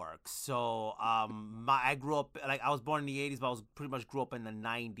York. So I grew up, like, I was born in the '80s, but I was pretty much grew up in the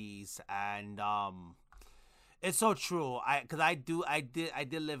 '90s, and It's so true. I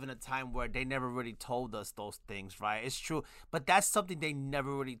did live in a time where they never really told us those things, right? It's true, but that's something they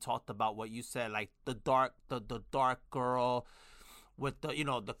never really talked about. What you said, like the dark girl with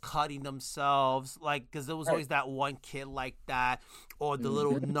the cutting themselves, like, because there was Right. always that one kid like that, or the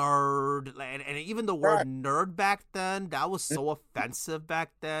little Hmm. nerd, and even the word Right. nerd back then, that was so offensive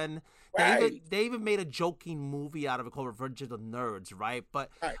back then. They even Right. they even made a joking movie out of it called Revenge of the Nerds, right? But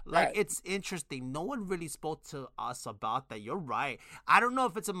Right. like, Right. it's interesting. No one really spoke to us about that. You're right. I don't know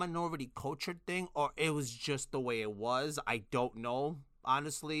if it's a minority culture thing or it was just the way it was. I don't know,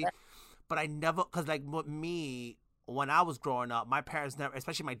 honestly. Right. But I never, because like with me, when I was growing up, my parents never,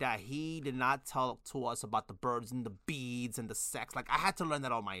 especially my dad, he did not talk to us about the birds and the bees and the sex. Like, I had to learn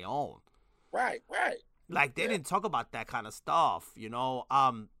that on my own. Right. Right. Like, they Yeah. didn't talk about that kind of stuff, you know.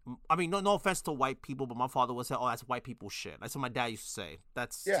 I mean, no offense to white people, but my father would say, "Oh, that's white people shit." That's what my dad used to say.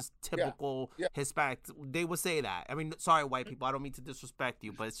 That's Yeah. just Yeah. typical Yeah. Hispanic. They would say that. I mean, sorry, white people. I don't mean to disrespect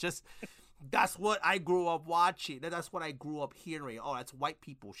you, but it's just that's what I grew up watching. That's what I grew up hearing. Oh, that's white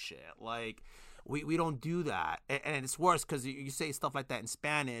people shit. Like, we don't do that, and it's worse because you say stuff like that in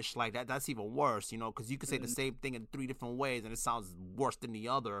Spanish, like that. That's even worse, you know, because you could say the Mhm. same thing in three different ways, and it sounds worse than the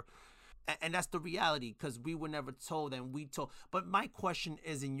other. And that's the reality because we were never told and we told. But my question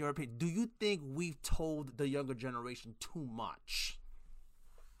is, in your opinion, do you think we've told the younger generation too much?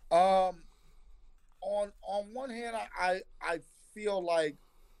 Um, on one hand, I feel like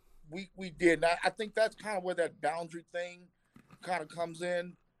we did. And I think that's kind of where that boundary thing kind of comes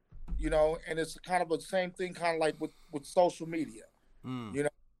in, and it's kind of the same thing, kind of like with social media. Mm. You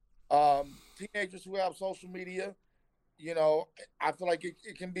Teenagers who have social media, you know, I feel like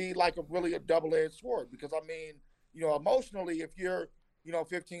it can be like a double-edged sword because I mean, emotionally, if you're,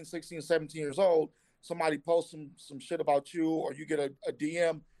 15, 16, 17 years old, somebody posts some shit about you or you get a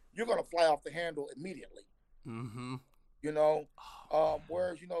DM, you're gonna fly off the handle immediately, Mm-hmm. you know. Oh man.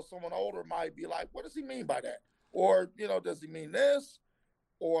 Whereas, someone older might be like, what does he mean by that? Or, does he mean this?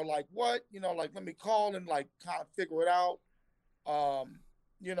 Or like what? Like let me call and like kind of figure it out. Um,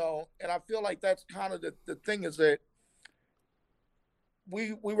 and I feel like that's kind of the thing is that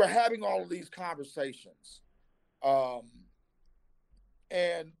we were having all of these conversations, um,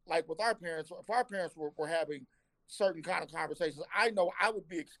 and like with our parents, if our parents were having certain kind of conversations, I know I would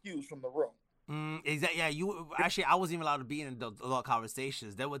be excused from the room. Exactly. Yeah. You actually, I wasn't even allowed to be in the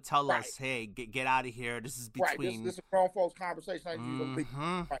conversations. They would tell Right, us, "Hey, get out of here. This is right. This between." is a grown folks conversation. I need you to leave.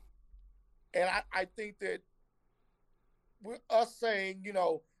 Mm-hmm. Right, and I think that with us saying,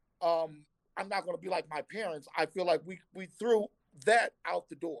 I'm not going to be like my parents. I feel like we threw that out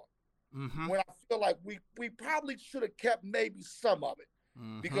the door. Mm-hmm. When I feel like we probably should have kept maybe some of it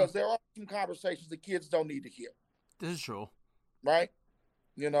Mm-hmm. because there are some conversations the kids don't need to hear, This is true. right?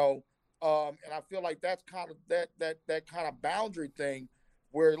 You know, and I feel like that's kind of that kind of boundary thing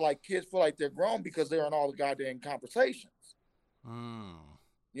where like kids feel like they're grown because they're in all the goddamn conversations, Mm.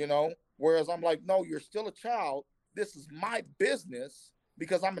 Whereas I'm like, no, you're still a child. This is my business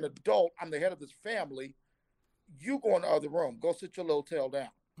because I'm an adult. I'm the head of this family. You go in the other room. Go sit your little tail down.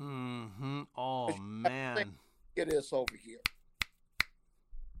 Mm-hmm. Oh 'Cause you have to think man. it is over here.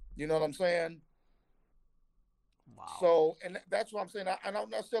 You know what I'm saying? Wow. So, and that's what I'm saying. I don't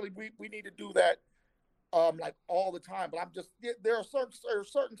necessarily we need to do that like all the time, but I'm just there are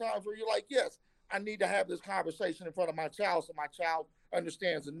certain times where you're like, yes, I need to have this conversation in front of my child so my child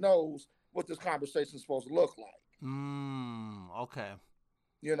understands and knows what this conversation is supposed to look like. Okay.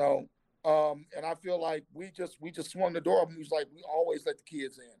 You know, and I feel like we just swung the door up and we was like we always let the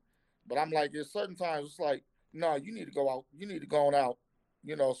kids in, but I'm like there's certain times it's like no, you need to go out, you need to go on out,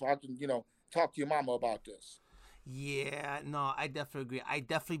 so I can talk to your mama about this. Yeah, no, I definitely agree. I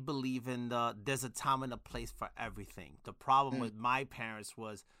definitely believe in there's a time and a place for everything. The problem Mm, with my parents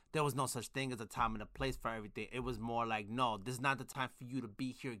was there was no such thing as a time and a place for everything. It was more like, no, this is not the time for you to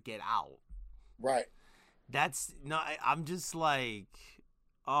be here, get out. right. That's no, I'm just like,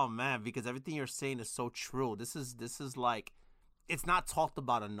 oh man, because everything you're saying is so true. This is like, it's not talked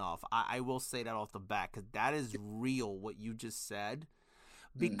about enough. I will say that off the bat because that is real what you just said.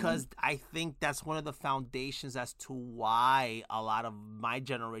 Mm-hmm. Because I think that's one of the foundations as to why a lot of my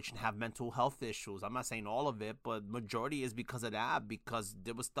generation have mental health issues. I'm not saying all of it, but majority is because of that. Because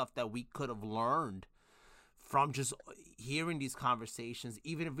there was stuff that we could have learned from just hearing these conversations,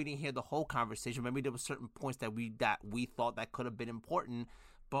 even if we didn't hear the whole conversation. Maybe there were certain points that we thought that could have been important,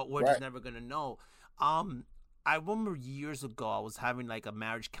 but we're just Right. never gonna know. Um, I remember years ago I was having like a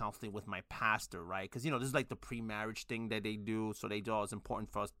marriage counseling with my pastor, right? Because this is like the pre-marriage thing that they do, so they do. It's important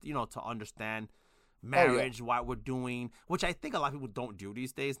for us, to understand Oh yeah. marriage, what we're doing, which I think a lot of people don't do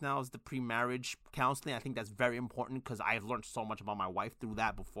these days now, is the pre-marriage counseling. I think that's very important because I've learned so much about my wife through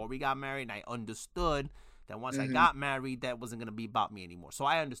that before we got married, and I understood that once I Hmm. got married, that wasn't going to be about me anymore. So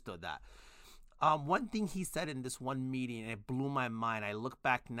I understood that. One thing he said in this one meeting, and it blew my mind. I look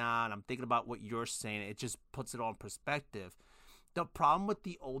back now, and I'm thinking about what you're saying. It just puts it all in perspective. The problem with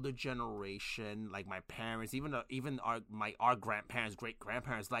the older generation, like my parents, even our grandparents, great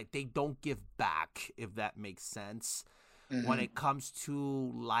grandparents, like they don't give back, if that makes sense. When Hmm. it comes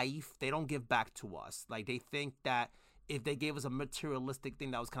to life, they don't give back to us. Like they think that if they gave us a materialistic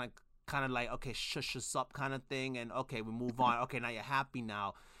thing that was kind of like, okay, shush us up kind of thing, and okay, we move on. Okay, now you're happy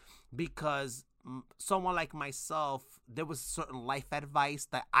now, because someone like myself, there was certain life advice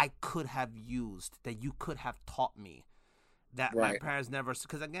that I could have used, that you could have taught me, that my Right. parents never,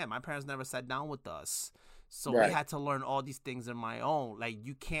 because again, my parents never sat down with us, so we Right. had to learn all these things on my own. Like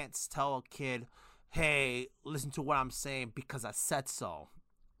you can't tell a kid, hey, listen to what I'm saying because I said so.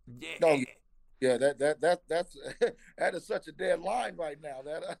 No. Yeah. That's that is such a dead line right now.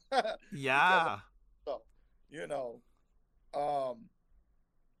 That because Yeah. so, you know, um,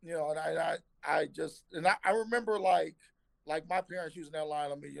 and I just and I remember like my parents using that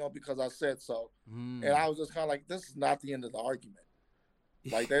line on me, because I said so, and Mm. I was just kind of like, this is not the end of the argument.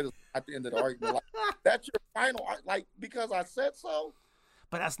 Like that is not the end of the argument. Like that's your final, like because I said so.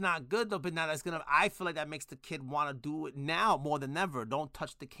 But that's not good though. But now that's gonna. I feel like that makes the kid want to do it now more than ever. Don't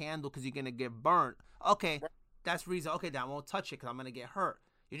touch the candle because you're gonna get burnt. Okay, Right? that's reason. Okay, then I won't touch it because I'm gonna get hurt.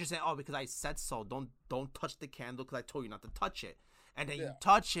 You're just saying, oh, because I said so. Don't touch the candle because I told you not to touch it. And then you Yeah.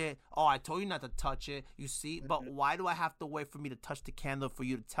 touch it. Oh, I told you not to touch it. You see, but Hmm. why do I have to wait for me to touch the candle for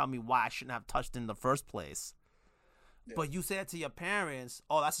you to tell me why I shouldn't have touched it in the first place? Yeah. But you say that to your parents.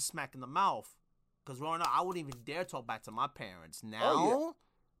 Oh, that's a smack in the mouth. Because growing up, I wouldn't even dare talk back to my parents. Oh yeah. Now, Oh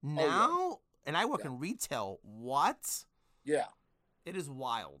yeah. now, and I work Yeah. in retail. What? Yeah. It is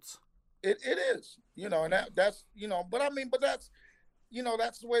wild. It is. And that's but I mean, but that's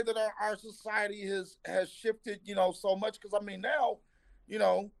the way that our society has shifted, so much. Because I mean, now,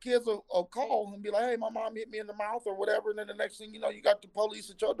 kids will call and be like, "Hey, my mom hit me in the mouth or whatever," and then the next thing you know, you got the police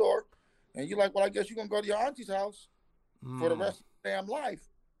at your door, and you're like, "Well, I guess you're gonna go to your auntie's house for the Mm. rest of your damn life,"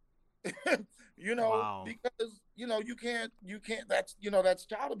 Wow. because you can't. That's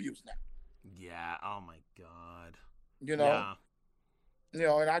child abuse now. Yeah. Oh my God. You know,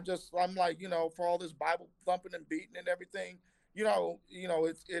 Yeah. and I'm like, for all this Bible thumping and beating and everything,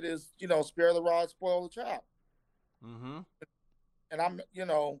 it is, spare the rod, spoil the child. Mm-hmm. And I'm,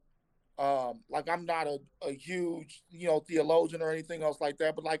 like I'm not a huge, theologian or anything else like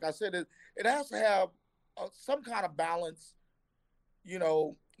that. But like I said, it has to have some kind of balance,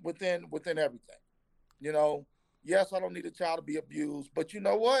 within everything. You know, yes, I don't need a child to be abused, but you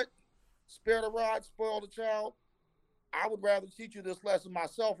know what? Spare the rod, spoil the child. I would rather teach you this lesson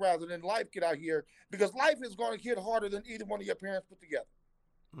myself rather than life get out here, because life is going to hit harder than either one of your parents put together.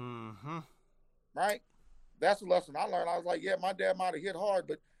 Mm-hmm. Right? That's a lesson I learned. I was like, yeah, my dad might have hit hard,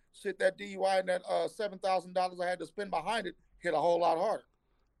 but shit, that DUI and that $7,000 I had to spend behind it hit a whole lot harder.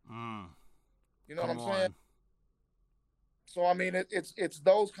 Mm. You know what Come I'm saying? on. So I mean, it's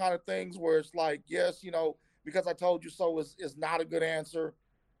those kind of things where it's like, yes, because I told you so is not a good answer.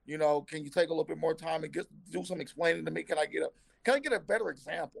 Can you take a little bit more time and do some explaining to me? Can I get a better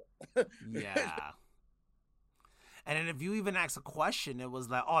example? Yeah. And then if you even ask a question, it was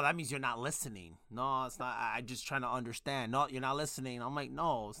like, oh, that means you're not listening. No, it's not. I just trying to understand. No, you're not listening. I'm like,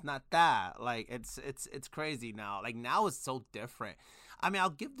 no, it's not that. Like, it's crazy now. Like now it's so different. I mean,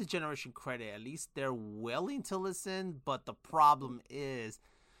 I'll give the generation credit. At least they're willing to listen. But the problem is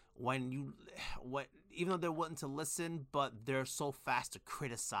when what even though they're willing to listen, but they're so fast to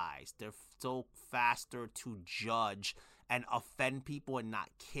criticize. They're so faster to judge and offend people and not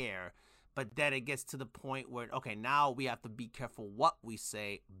care. But then it gets to the point where, okay, now we have to be careful what we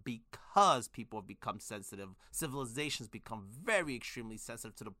say because people have become sensitive. Civilizations become very extremely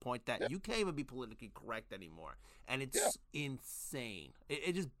sensitive to the point Yeah, that you can't even be politically correct anymore. And yeah, it's insane.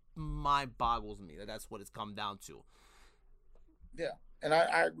 It just mind boggles me that that's what it's come down to. yeah. And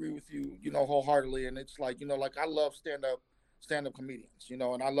I agree with you, wholeheartedly. And it's like I love stand up comedians, and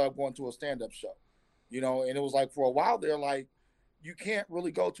I love going to a stand up show, and it was like for a while there, like you can't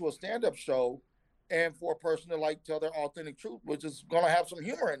really go to a stand up show and for a person to like tell their authentic truth, which is gonna have some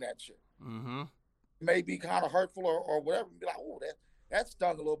humor in that shit. Mm-hmm. May be kind of hurtful or whatever. Be like, oh, that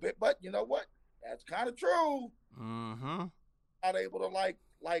stung a little bit, but you know what? That's kind of true. Mm-hmm. Not able to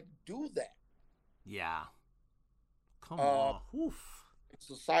like do that. Yeah. Come Um, on. Oof.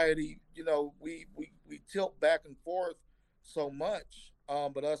 Society, we tilt back and forth so much.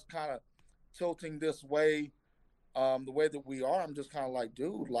 But us kind of tilting this way, the way that we are, I'm just kind of like,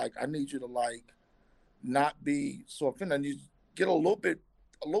 dude, like I need you to like not be so offended. I need you to get a little bit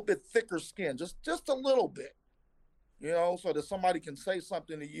thicker skin, just a little bit, so that somebody can say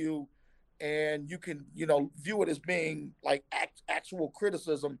something to you, and you can, view it as being like actual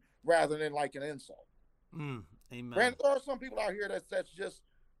criticism rather than like an insult. Mm, amen. Granted, there are some people out here that's just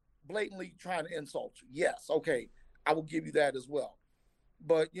blatantly trying to insult you. Yes, okay, I will give you that as well.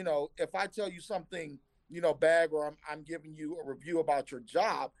 But if I tell you something, bad, or I'm giving you a review about your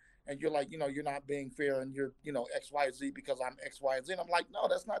job, and you're like, you're not being fair, and you're, X, Y, Z because I'm X, Y, and Z. And I'm like, no,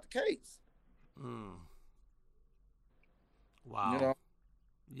 that's not the case. Mm, You wow. know,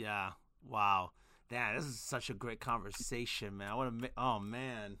 Yeah. Wow. Damn, this is such a great conversation, man. I want to. Oh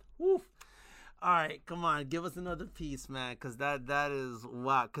man. Woo. All right, come on, give us another piece, man, because that is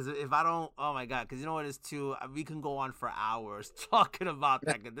wow. Because if I don't, oh my god, because you know what it is too. We can go on for hours talking about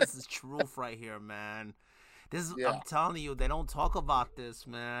that. Cause this is truth right here, man. This is, yeah. I'm telling you, they don't talk about this,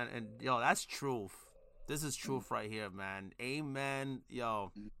 man. And yo, that's truth. This is truth right here, man. Amen,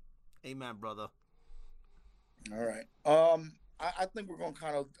 yo. Amen, brother. All right. I think I'm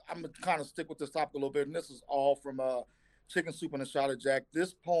gonna kind of stick with this topic a little bit, and this is all from Chicken Soup and a Shot of Jack.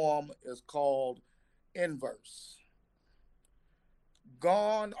 This poem is called Inverse.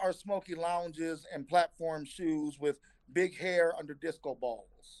 Gone are smoky lounges and platform shoes with big hair under disco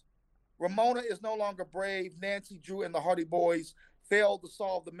balls. Ramona is no longer brave. Nancy Drew and the Hardy Boys failed to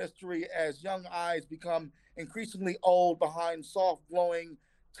solve the mystery as young eyes become increasingly old behind soft, glowing,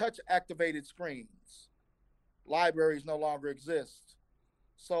 touch activated screens. Libraries no longer exist.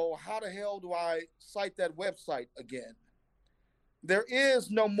 So, how the hell do I cite that website again? There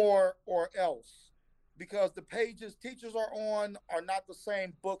is no more or else because the pages teachers are on are not the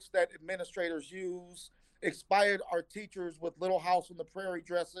same books that administrators use. Expired are teachers with Little House on the Prairie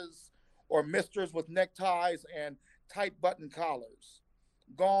dresses or misters with neckties and tight button collars.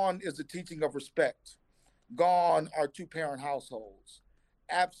 Gone is the teaching of respect. Gone are two-parent households.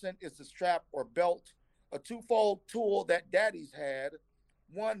 Absent is the strap or belt, a twofold tool that daddies had,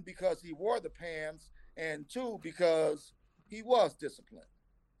 one because he wore the pants, and two because he was disciplined.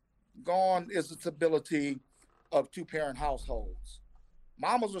 Gone is the stability of two-parent households.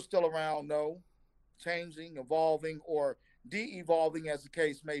 Mamas are still around, no, changing, evolving, or de-evolving as the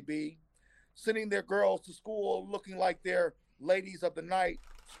case may be, sending their girls to school looking like they're ladies of the night,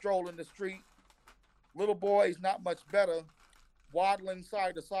 strolling the street. Little boys not much better, waddling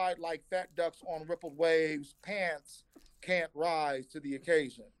side to side like fat ducks on rippled waves. Pants can't rise to the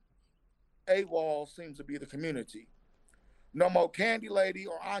occasion. AWOL seems to be the community. No more candy lady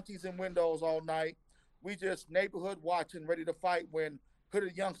or aunties in windows all night. We just neighborhood watching, ready to fight when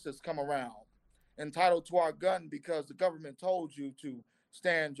hooded youngsters come around. Entitled to our gun because the government told you to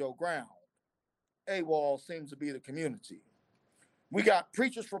stand your ground. AWOL seems to be the community. We got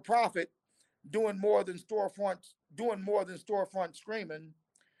preachers for profit doing more than storefront screaming.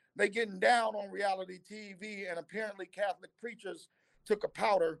 They getting down on reality TV, and apparently Catholic preachers took a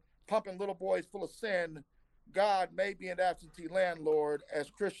powder, pumping little boys full of sin. God may be an absentee landlord as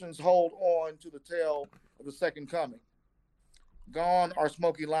Christians hold on to the tale of the second coming. Gone are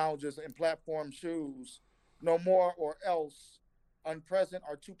smoky lounges and platform shoes. No more or else. Unpresent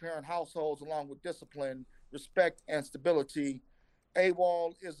are two-parent households along with discipline, respect, and stability.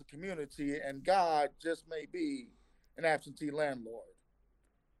 AWOL is a community, and God just may be an absentee landlord.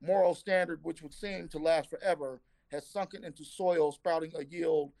 Moral standard, which would seem to last forever, has sunken into soil, sprouting a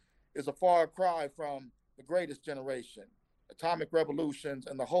yield, is a far cry from the greatest generation, atomic revolutions,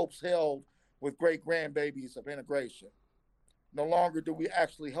 and the hopes held with great grandbabies of integration. No longer do we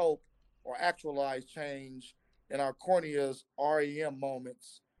actually hope or actualize change in our corneas REM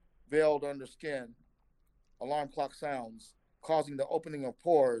moments, veiled under skin. Alarm clock sounds, causing the opening of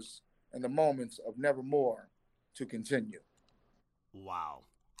pores and the moments of nevermore to continue. Wow.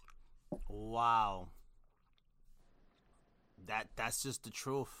 Wow. That's just the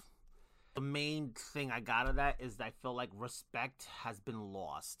truth. The main thing I got of that is that I feel like respect has been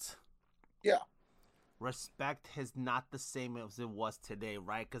lost. Yeah. Respect is not the same as it was today,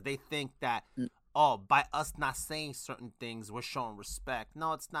 right? Because they think that, oh, by us not saying certain things, we're showing respect.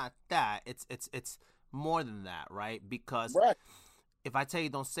 No, it's not that. It's more than that, right? Because Right. if I tell you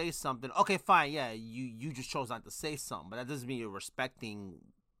don't say something, okay, fine, yeah, you just chose not to say something, but that doesn't mean you're respecting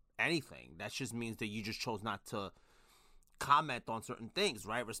anything. That just means that you just chose not to comment on certain things,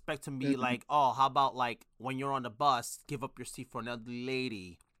 right? Respect to me, Mhm. like, oh, how about like when you're on the bus, give up your seat for another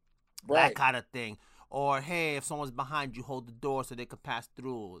lady, that Right. kind of thing. Or hey, if someone's behind you, hold the door so they can pass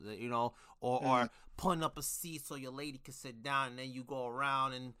through, you know, or Mhm. putting up a seat so your lady can sit down, and then you go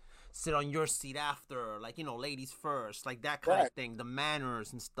around and sit on your seat after, like, you know, ladies first, like that kind of Right. thing, the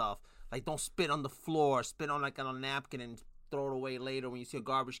manners and stuff. Like, don't spit on the floor, spit on like on a napkin and throw it away later when you see a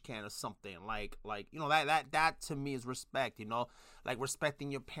garbage can or something. Like you know, that to me is respect, you know, like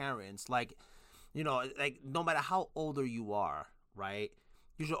respecting your parents, like, you know, like no matter how older you are, right?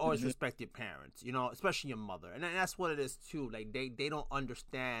 You should always Hmm. respect your parents, you know, especially your mother. And that's what it is too. Like they don't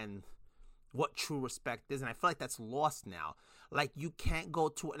understand what true respect is, and I feel like that's lost now. Like you can't go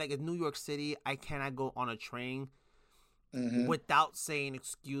to like in New York City, I cannot go on a train Hmm. without saying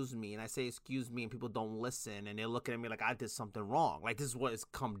excuse me, and I say excuse me and people don't listen and they're looking at me like I did something wrong. Like this is what it's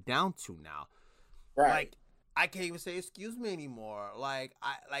come down to now. Right. Like I can't even say excuse me anymore. Like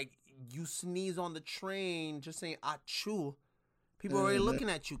I like you sneeze on the train just saying achoo, people are already Hmm. looking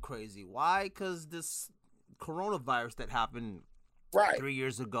at you crazy. Why? Because this coronavirus that happened Right. 3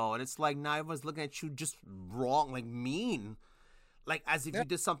 years ago, and it's like now everyone's looking at you just wrong, like mean, like as if Yeah. you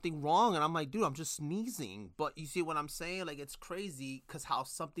did something wrong. And I'm like, dude, I'm just sneezing. But you see what I'm saying? Like it's crazy because how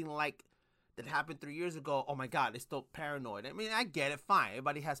something like that happened 3 years ago. Oh my God, they're still paranoid. I mean, I get it. Fine,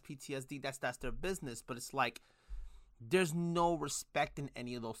 everybody has PTSD. That's their business. But it's like there's no respect in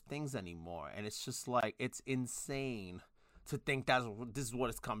any of those things anymore, and it's just like it's insane to think that this is what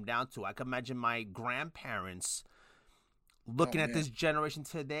it's come down to. I can imagine my grandparents Oh looking at man, this generation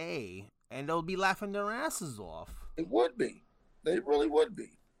today, and they'll be laughing their asses off. it would be. They really would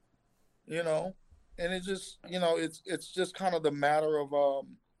be. You know, and it just, it's just kind of the matter of,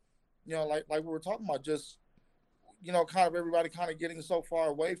 like we were talking about, just, kind of everybody kind of getting so far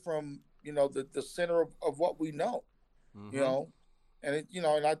away from, the center of what we know. You Mm-hmm. know, and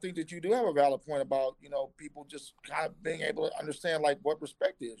and I think that you do have a valid point about, people just kind of being able to understand like what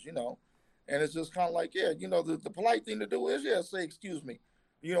respect is. And it's just kind of like, yeah, the polite thing to do is, yeah, say excuse me,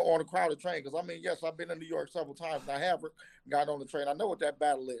 on a crowded train. Because I mean, yes, I've been in New York several times, and I have got on the train. I know what that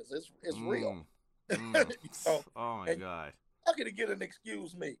battle is. It's real. Mm. Mm. you know, Oh my and God. you're not gonna get an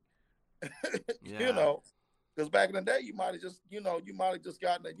excuse me. you Yeah. know, because back in the day, you might have just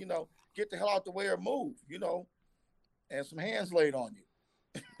gotten to, get the hell out the way or move, and some hands laid on you.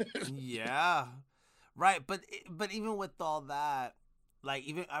 Yeah. Right. But even with all that, like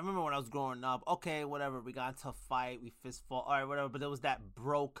even I remember when I was growing up. Okay, whatever. We got into a fight. We fist fought. All right, whatever. But there was that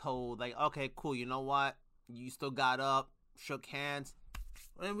bro code. Like, okay, cool. You know what? You still got up, shook hands,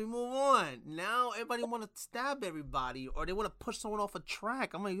 and we move on. Now everybody want to stab everybody or they want to push someone off a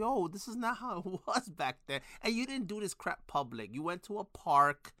track. I'm like, yo, this is not how it was back then. And you didn't do this crap public. You went to a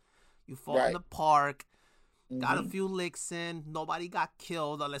park. You fought in Right. the park. Got a Hmm. few licks in. Nobody got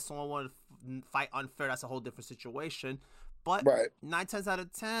killed unless someone wanted to fight unfair. That's a whole different situation. But Right. 9 times out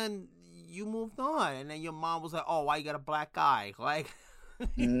of 10, you moved on. And then your mom was like, oh, why you got a black eye? Like,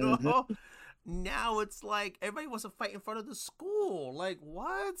 you Hmm. know? Now it's like everybody wants to fight in front of the school. Like,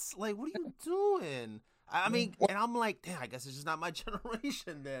 what? Like, what are you doing? I mean, Well, and I'm like, damn, I guess it's just not my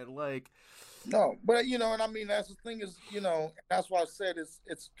generation then. Like, no, but and I mean that's the thing is, that's why I said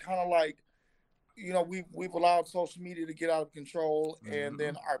it's kind of like, we've allowed social media to get out of control, and mm-hmm.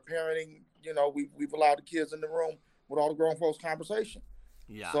 then our parenting, we've allowed the kids in the room with all the grown folks conversation.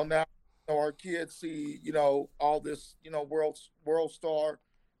 Yeah. So now, our kids see, all this, world star,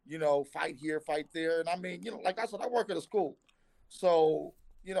 fight here, fight there. And I mean, like I said, I work at a school. So,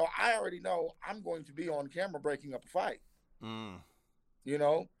 I already know I'm going to be on camera breaking up a fight, Mm. you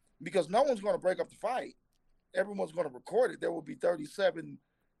know, because no one's going to break up the fight. Everyone's going to record it. There will be 37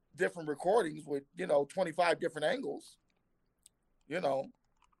 different recordings with, 25 different angles, you know.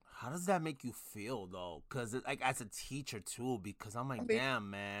 How does that make you feel though? Cause like as a teacher too, because I'm I like, mean, damn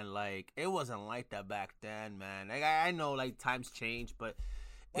man, like it wasn't like that back then, man. Like I know like times change, but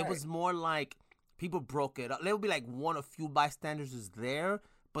it right. was more like people broke it up. There would be like one or few bystanders is there,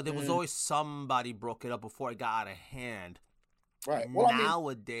 but there was Mm, always somebody broke it up before it got out of hand. right. Well, I mean,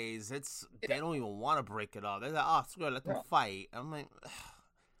 Nowadays, it's yeah, they don't even want to break it up. They're like, oh, screw it, let them no, fight. I'm like,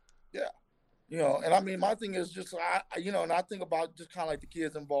 yeah. And I mean, my thing is just and I think about just kind of like the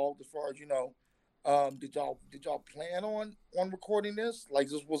kids involved as far as did y'all plan on recording this? Like,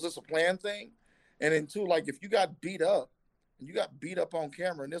 was this a planned thing? And then two, like, if you got beat up and you got beat up on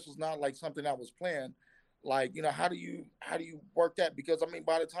camera, and this was not like something that was planned, like, how do you work that? Because I mean,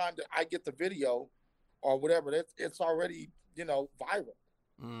 by the time that I get the video or whatever, it's already viral.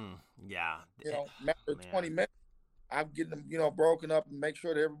 mm, yeah, Matter of man, 20 minutes. I'm getting them, broken up and make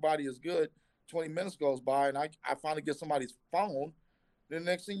sure that everybody is good. 20 minutes goes by and I finally get somebody's phone. The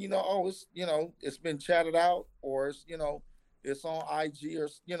next thing you know, oh, it's been chatted out or it's on IG or,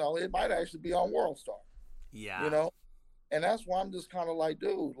 it might actually be on World Star, you yeah, know? And that's why I'm just kind of like,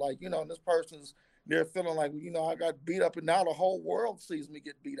 dude, like, this person's they're feeling like, I got beat up, and now the whole world sees me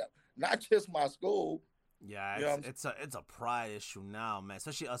get beat up, not just my school. Yeah, You know what I'm it's a pride issue now, man.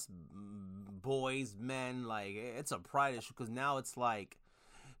 Especially us boys, men. Like it's a pride issue because now it's like,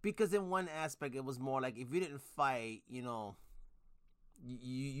 because in one aspect it was more like if you didn't fight,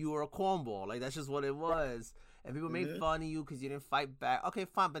 you were a cornball. Like that's just what it was. And people made saying? fun of you because you didn't fight back. Okay,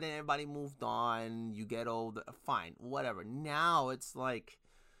 fine, but then everybody moved on. You get older, fine, whatever. Now it's like,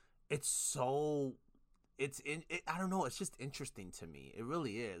 it's so, I don't know. It's just interesting to me. It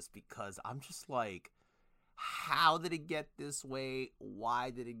really is because I'm just like, how did it get this way? Why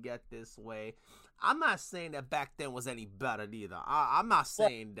did it get this way? I'm not saying that back then was any better either. I'm not Right.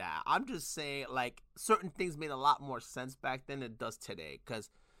 saying that. I'm just saying like certain things made a lot more sense back then than it does today. Because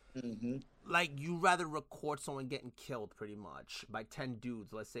Mm-hmm. like you rather record someone getting killed pretty much by 10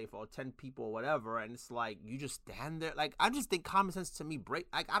 dudes, let's say, for 10 people or whatever, and it's like you just stand there. Like I just think common sense to me, break,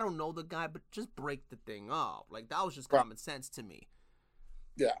 like I don't know the guy, but just break the thing up. Like that was just Right. common sense to me,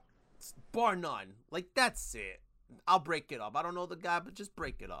 Yeah. bar none. Like that's it. I'll break it up. I don't know the guy, but just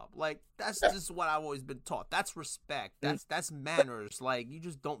break it up. Like that's Yeah. just what I've always been taught. That's respect. Mhm. That's manners. Like you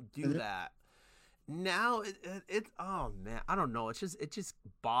just don't do Mhm. that. Now it oh man, I don't know. It just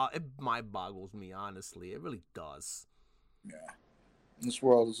it mind boggles me, honestly. It really does. Yeah. This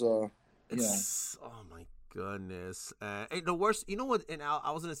world is It's oh my goodness. And the worst, you know what? And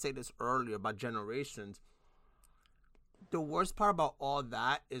I was gonna say this earlier about generations. The worst part about all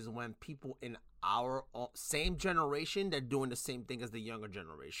that is when people in our same generation, they're doing the same thing as the younger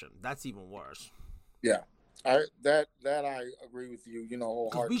generation. That's even worse. yeah. That I agree with you, Because we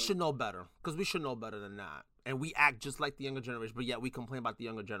wholeheartedly. should know better. Because we should know better than that. And we act just like the younger generation, but yet we complain about the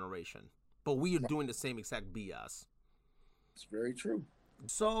younger generation. But we are doing the same exact BS. It's very true.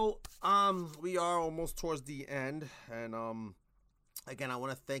 So, we are almost towards the end, and again, I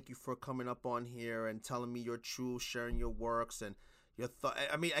want to thank you for coming up on here and telling me your truth, sharing your works and your thought.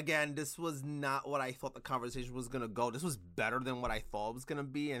 I mean, again, this was not what I thought the conversation was gonna go. This was better than what I thought it was gonna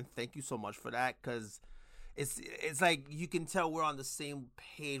be, and thank you so much for that, because it's like you can tell we're on the same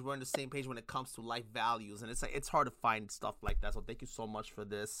page. We're on the same page when it comes to life values, and it's like it's hard to find stuff like that. So thank you so much for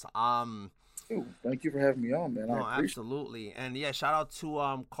this. Ooh, thank you for having me on, man. I No, appreciate absolutely, and yeah, shout out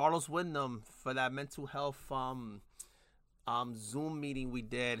to Carlos Wyndham for that mental health Zoom meeting we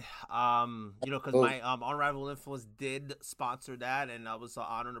did. Because it. my Unrivaled Influence did sponsor that, and I was an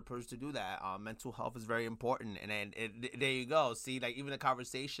honor and a privilege to do that. Mental health is very important, and there you go. See, like even the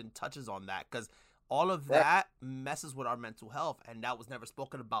conversation touches on that because all of Right. that messes with our mental health, and that was never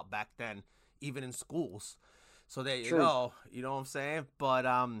spoken about back then, even in schools. So there you True. go. You know what I'm saying? But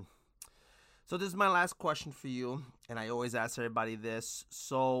so this is my last question for you, and I always ask everybody this.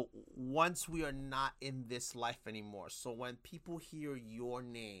 So once we are not in this life anymore, so when people hear your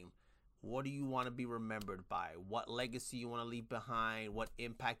name, what do you want to be remembered by? What legacy you want to leave behind? What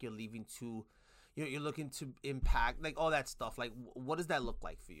impact you're leaving to, you're looking to impact, like all that stuff. Like, what does that look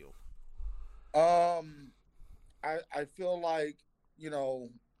like for you? Um, I feel like, you know,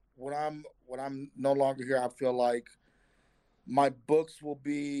 when I'm no longer here, I feel like my books will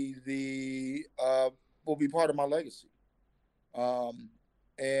be part of my legacy. Um,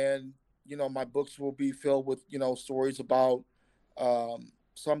 and my books will be filled with stories about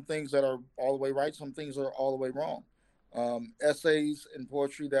some things that are all the way right, some things are all the way wrong. Essays and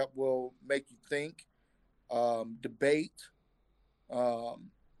poetry that will make you think, debate, um,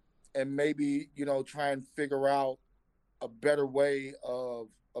 and maybe try and figure out a better way of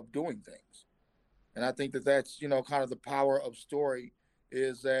doing things. And I think that that's kind of the power of story,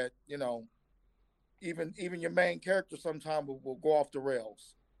 is that even your main character sometimes will go off the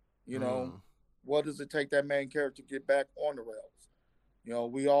rails. You know, Mm, what does it take that main character to get back on the rails?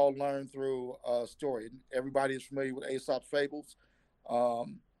 We all learn through story. Everybody is familiar with Aesop's fables,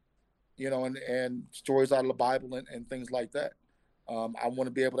 um, and stories out of the Bible and things like that. I want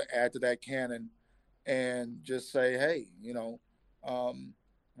to be able to add to that canon and just say, hey, um,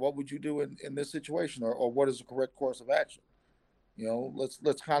 what would you do in this situation, or what is the correct course of action?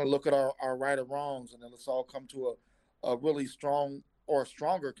 Let's kind of look at our right or wrongs, and then let's all come to a really strong or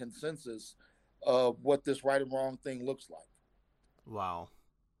stronger consensus of what this right and wrong thing looks like. wow,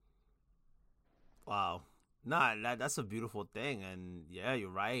 wow. Nah, that's a beautiful thing, and yeah, you're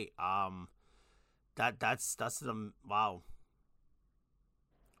right. That's the wow.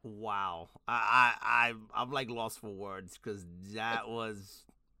 Wow, I'm like lost for words because that was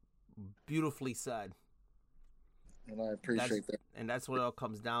beautifully said. And I That's appreciate that. and that's what it all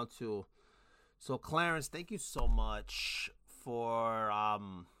comes down to. So Clarence, thank you so much for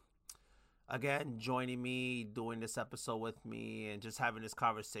again joining me, doing this episode with me, and just having this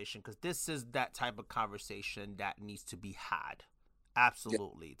conversation, because this is that type of conversation that needs to be had. Yeah,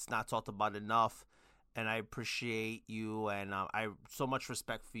 Absolutely, it's not talked about enough, and I appreciate you, and I so much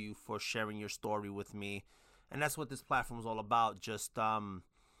respect for you for sharing your story with me, and that's what this platform is all about. Just telling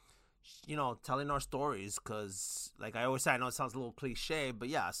our stories, because like I always say, I know it sounds a little cliche, but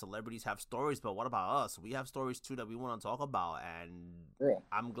yeah, celebrities have stories, but what about us? We have stories too that we want to talk about, and yeah,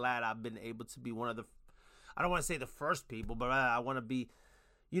 I'm glad I've been able to be one of the, I don't want to say the first people, but I want to be,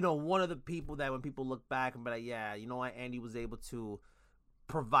 one of the people that when people look back and be like, yeah, you know what, Andy was able to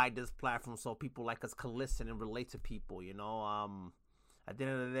provide this platform so people like us can listen and relate to people, at the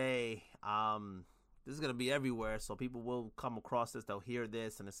end of the day, this is gonna be everywhere, so people will come across this, they'll hear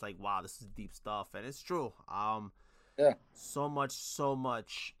this, and it's like, wow, this is deep stuff, and it's true. yeah. So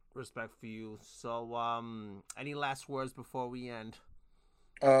much respect for you. So, any last words before we end?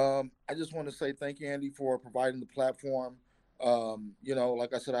 I just want to say thank you, Andy, for providing the platform.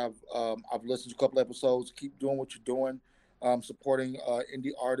 Like I said, I've listened to a couple episodes. Keep doing what you're doing, supporting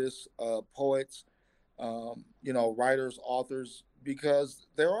indie artists, poets, writers, authors, because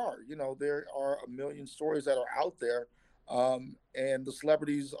there are a million stories that are out there, and the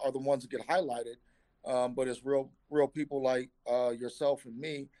celebrities are the ones that get highlighted. But it's real people like yourself and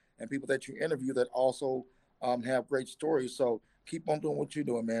me, and people that you interview that also have great stories. So keep on doing what you're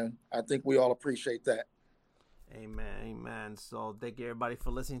doing, man. I think we all appreciate that. Amen, amen. So thank you everybody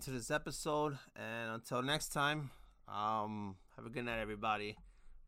for listening to this episode, and until next time, have a good night, everybody.